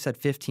 I think you said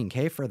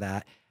 $15K for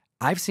that.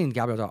 I've seen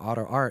Gabriel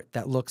Delato art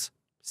that looks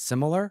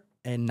similar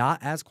and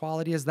not as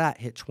quality as that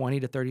hit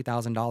 $20,000 to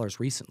 $30,000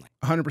 recently.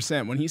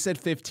 100%. When he said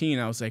 15,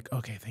 I was like,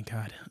 okay, thank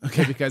God.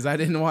 Okay, because I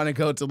didn't want to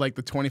go to like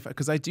the 25,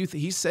 because I do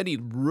he said he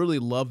really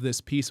loved this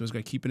piece and was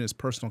going to keep it in his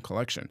personal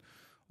collection.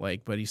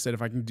 Like, but he said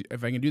if I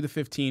can do the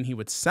 15, he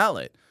would sell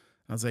it.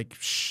 I was like,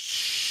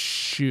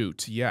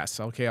 shoot, yes,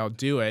 okay, I'll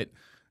do it.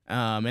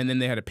 And then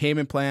they had a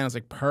payment plan. I was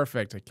like,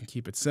 perfect. I can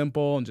keep it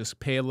simple and just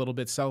pay a little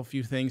bit, sell a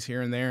few things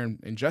here and there,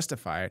 and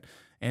justify it.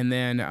 And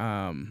then,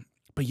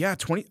 but yeah,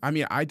 20. I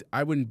mean,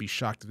 I wouldn't be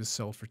shocked if this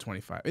sold for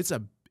 25.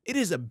 It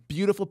is a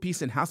beautiful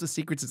piece, and House of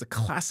Secrets is a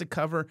classic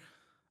cover.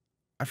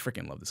 I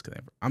freaking love this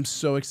cover. I'm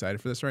so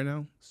excited for this right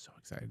now. So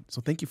excited.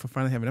 So thank you for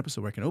finally having an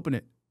episode where I can open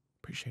it.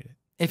 Appreciate it.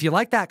 If you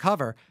like that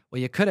cover,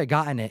 well, you could have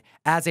gotten it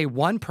as a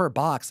 1 per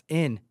box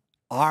in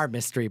our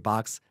mystery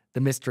box, the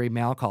mystery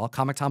mail call,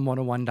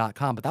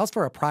 comictom101.com. But that was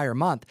for a prior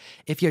month.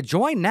 If you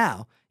join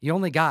now, you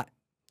only got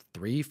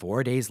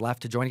 3-4 days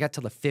left to join. You got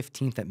till the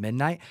 15th at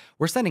midnight.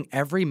 We're sending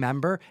every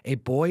member a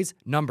boys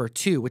number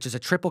 2, which is a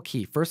triple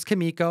key. First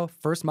Kimiko,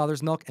 first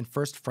Mother's Milk, and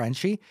first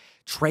Frenchie.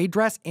 Trade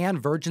dress and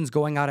virgins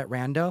going out at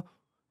Rando.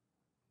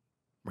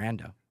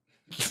 Rando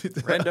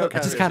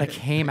It just kind of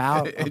came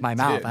out of my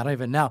mouth. I don't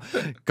even know.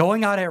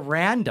 Going out at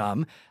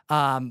random.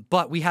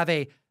 But we have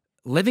a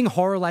living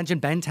horror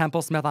legend Ben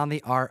Templesmith on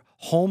the art,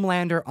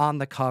 Homelander on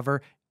the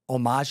cover,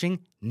 homaging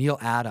Neil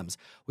Adams.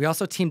 We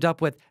also teamed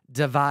up with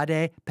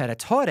Davide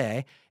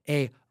Peratore,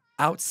 a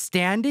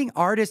outstanding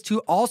artist who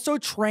also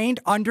trained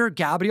under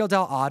Gabriel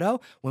Del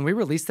Otto. When we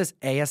released this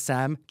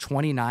ASM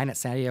 29 at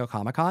San Diego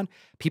Comic-Con,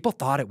 people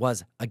thought it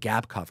was a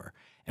Gab cover.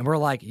 And we're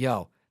like,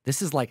 yo,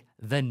 this is like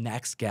the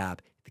next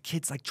Gab. The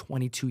kid's like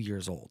 22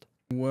 years old.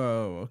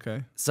 Whoa,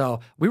 okay. So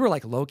we were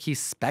like low-key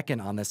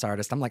specking on this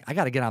artist. I'm like, I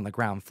got to get on the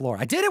ground floor.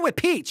 I did it with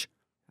Peach.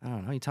 I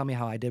don't know. You tell me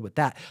how I did with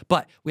that.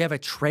 But we have a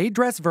trade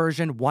dress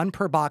version, 1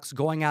 per box,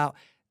 going out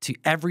to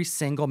every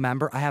single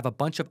member. I have a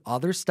bunch of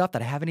other stuff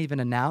that I haven't even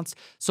announced.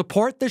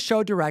 Support the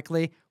show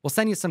directly. We'll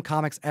send you some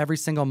comics every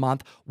single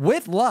month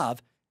with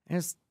love. And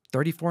it's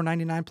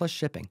 $34.99 plus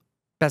shipping.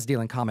 Best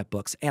deal in comic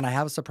books. And I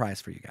have a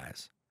surprise for you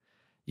guys.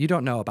 You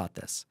don't know about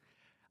this.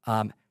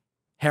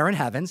 Heron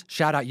Heavens,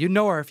 shout out. You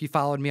know her if you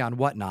followed me on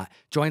Whatnot.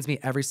 Joins me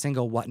every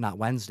single Whatnot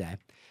Wednesday.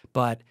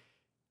 But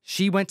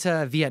she went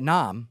to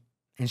Vietnam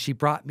and she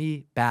brought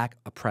me back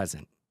a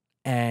present.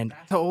 And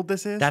that's how old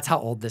this is? That's how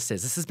old this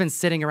is. This has been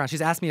sitting around.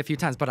 She's asked me a few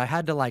times, but I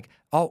had to like,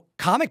 oh,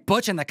 Comic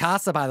Butch in the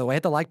Casa, by the way.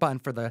 Hit the like button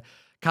for the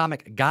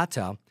comic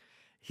Gato.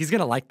 He's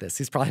going to like this.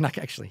 He's probably not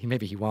actually,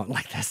 maybe he won't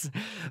like this.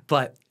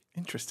 But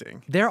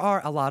interesting. There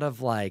are a lot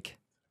of like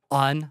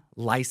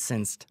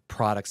unlicensed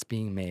products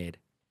being made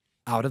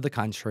out of the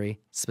country,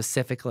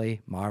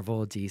 specifically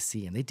Marvel,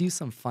 DC, and they do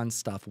some fun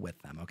stuff with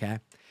them, okay?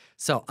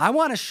 So I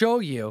want to show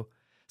you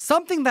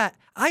something that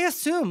I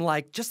assume,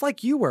 like, just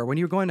like you were when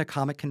you were going to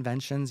comic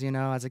conventions, you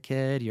know, as a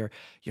kid, you're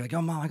like,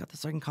 oh, Mom, I got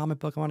this certain comic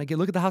book I want to get.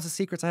 Look at the House of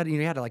Secrets.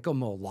 You had to like go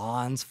mow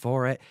lawns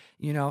for it,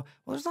 you know.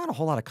 Well, there's not a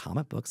whole lot of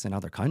comic books in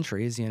other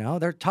countries, you know.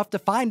 They're tough to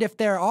find if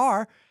there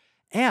are.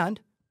 And,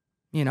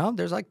 you know,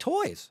 there's like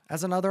toys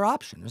as another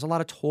option. There's a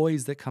lot of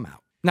toys that come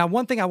out. Now,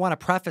 one thing I want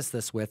to preface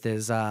this with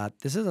is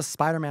this is a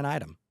Spider-Man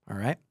item, all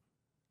right?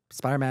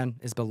 Spider-Man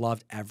is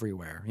beloved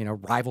everywhere, you know,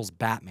 rivals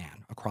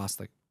Batman across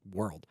the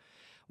world.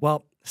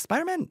 Well,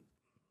 Spider-Man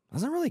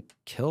doesn't really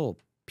kill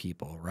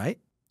people, right?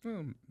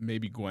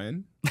 Maybe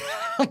Gwen.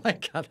 Oh my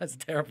God, that's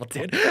terrible,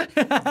 dude.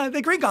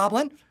 The Green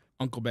Goblin.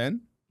 Uncle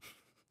Ben.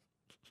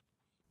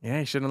 Yeah,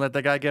 you shouldn't have let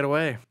that guy get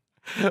away.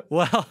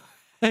 Well,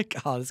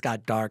 oh, this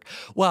got dark.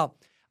 Well,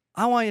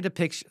 I want you to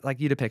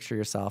picture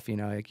yourself, you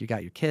know, like you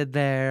got your kid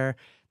there.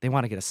 They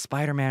want to get a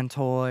Spider-Man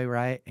toy,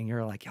 right? And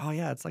you're like, oh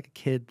yeah, it's like a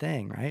kid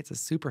thing, right? It's a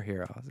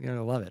superhero. You're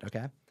gonna love it,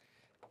 okay?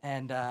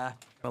 And oh,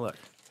 look.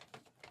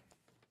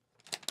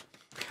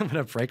 I'm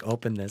gonna break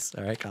open this,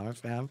 all right, Comic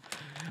Fam.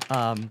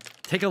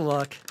 Take a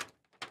look.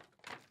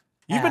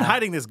 You've been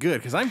hiding this good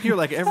because I'm here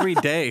like every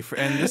day.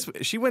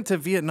 She went to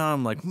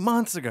Vietnam like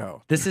months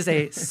ago. This is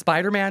a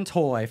Spider-Man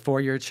toy for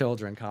your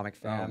children, Comic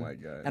Fam. Oh my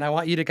God. And I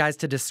want you guys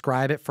to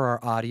describe it for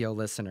our audio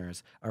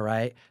listeners, all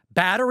right?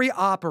 Battery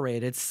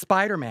operated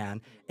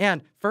Spider-Man.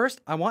 And first,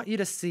 I want you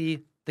to see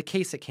the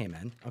case it came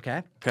in,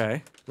 okay?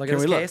 Okay. Look at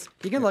this case.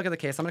 You can look at the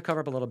case. I'm going to cover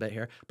up a little bit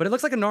here. But it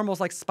looks like a normal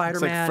like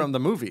Spider-Man. It's like from the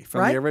movie,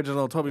 from right? the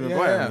original Tobey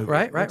Maguire movie.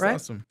 Right. That's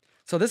awesome.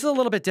 So this is a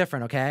little bit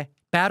different, okay?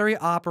 Battery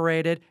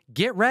operated.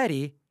 Get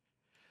ready.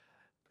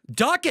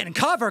 Duck and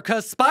cover,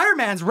 because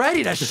Spider-Man's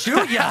ready to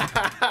shoot ya.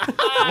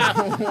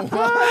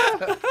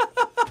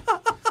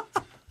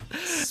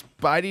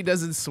 Spidey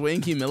doesn't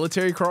swing, he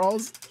military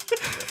crawls?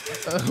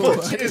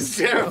 Which is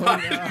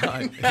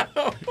terrifying.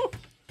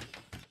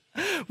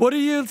 What are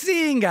you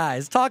seeing,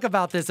 guys? Talk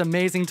about this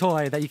amazing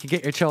toy that you can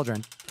get your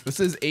children.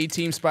 This is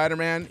A-Team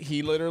Spider-Man.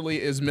 He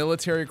literally is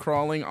military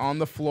crawling on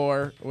the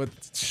floor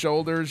with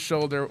shoulder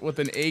with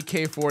an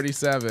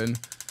AK-47.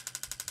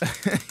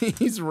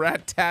 He's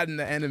rat-tatting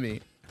the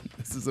enemy.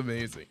 This is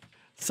amazing.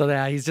 So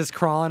yeah, he's just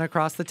crawling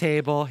across the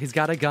table. He's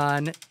got a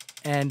gun,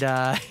 and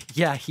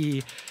yeah,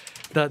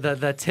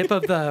 the tip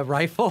of the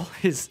rifle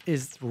is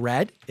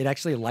red. It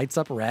actually lights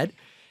up red.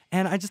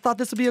 And I just thought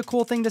this would be a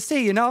cool thing to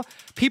see, you know?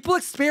 People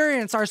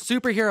experience our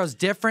superheroes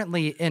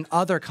differently in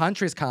other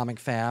countries, Comic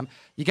Fam.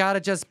 You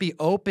gotta just be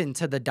open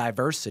to the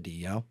diversity,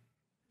 yo.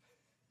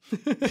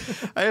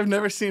 I have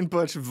never seen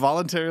Butch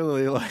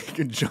voluntarily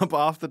like jump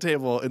off the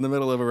table in the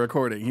middle of a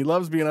recording. He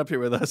loves being up here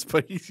with us,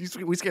 but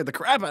we scared the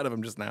crap out of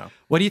him just now.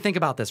 What do you think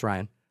about this,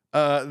 Ryan?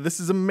 This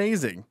is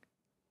amazing.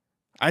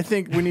 I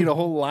think we need a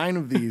whole line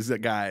of these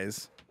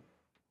guys.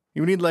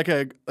 You need like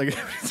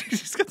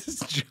he's got this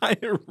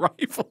giant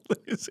rifle in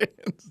his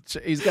hands.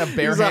 He's got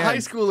bare hands. He's a high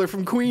schooler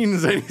from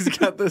Queens, and he's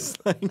got this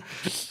like.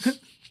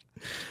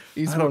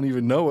 I don't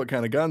even know what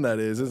kind of gun that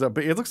is. It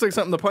looks like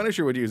something the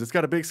Punisher would use. It's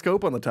got a big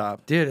scope on the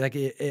top. Dude, like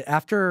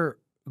after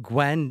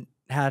Gwen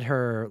had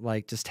her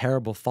like just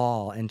terrible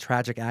fall and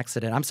tragic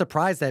accident, I'm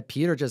surprised that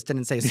Peter just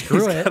didn't say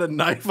screw it. He's got a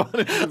knife on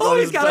it. Oh,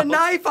 he's got a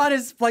knife on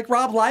his like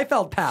Rob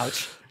Liefeld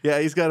pouch. Yeah,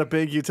 he's got a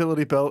big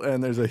utility belt,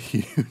 and there's a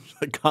huge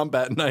like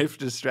combat knife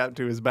just strapped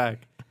to his back.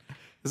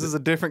 This is a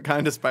different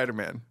kind of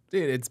Spider-Man.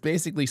 Dude, it's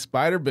basically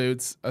spider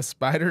boots, a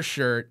spider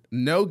shirt,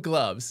 no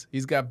gloves.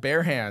 He's got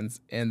bare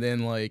hands, and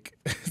then like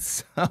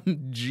some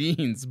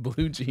jeans,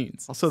 blue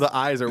jeans. Also, the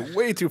eyes are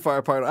way too far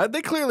apart.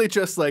 They clearly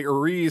just like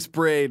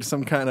re-sprayed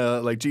some kind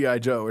of like G.I.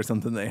 Joe or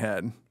something they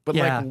had. But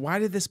Yeah. like, why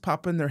did this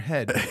pop in their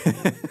head?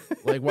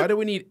 Like, why do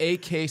we need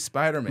AK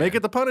Spider-Man? Make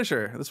it the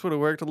Punisher. This would have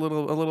worked a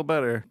little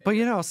better. But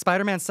you know,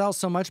 Spider-Man sells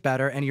so much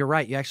better, and you're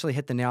right. You actually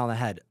hit the nail on the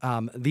head.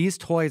 These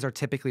toys are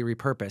typically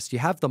repurposed. You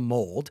have the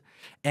mold,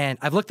 and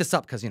I've looked this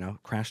up because, you know,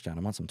 crash down.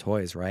 I want some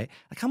toys, right?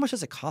 Like, how much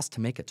does it cost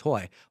to make a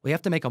toy? Well, you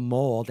have to make a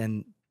mold,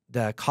 and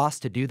the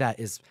cost to do that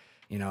is,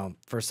 you know,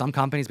 for some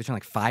companies between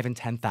like $5,000 and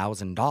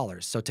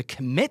 $10,000. So to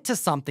commit to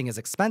something is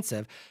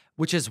expensive,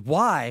 which is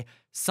why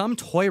some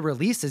toy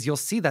releases, you'll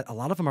see that a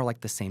lot of them are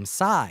like the same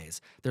size.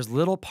 There's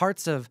little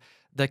parts of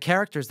the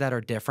characters that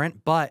are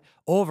different, but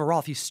overall,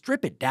 if you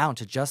strip it down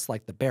to just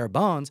like the bare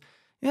bones,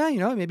 yeah, you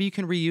know, maybe you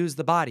can reuse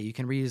the body. You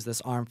can reuse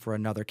this arm for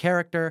another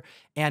character.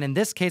 And in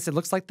this case, it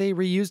looks like they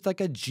reused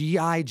like a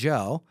G.I.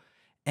 Joe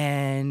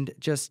and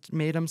just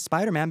made him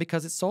Spider-Man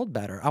because it sold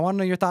better. I want to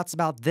know your thoughts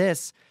about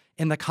this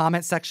in the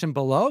comment section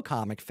below,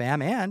 Comic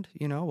Fam. And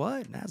you know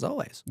what? As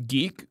always,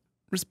 Geek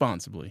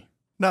responsibly.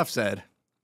 Enough said.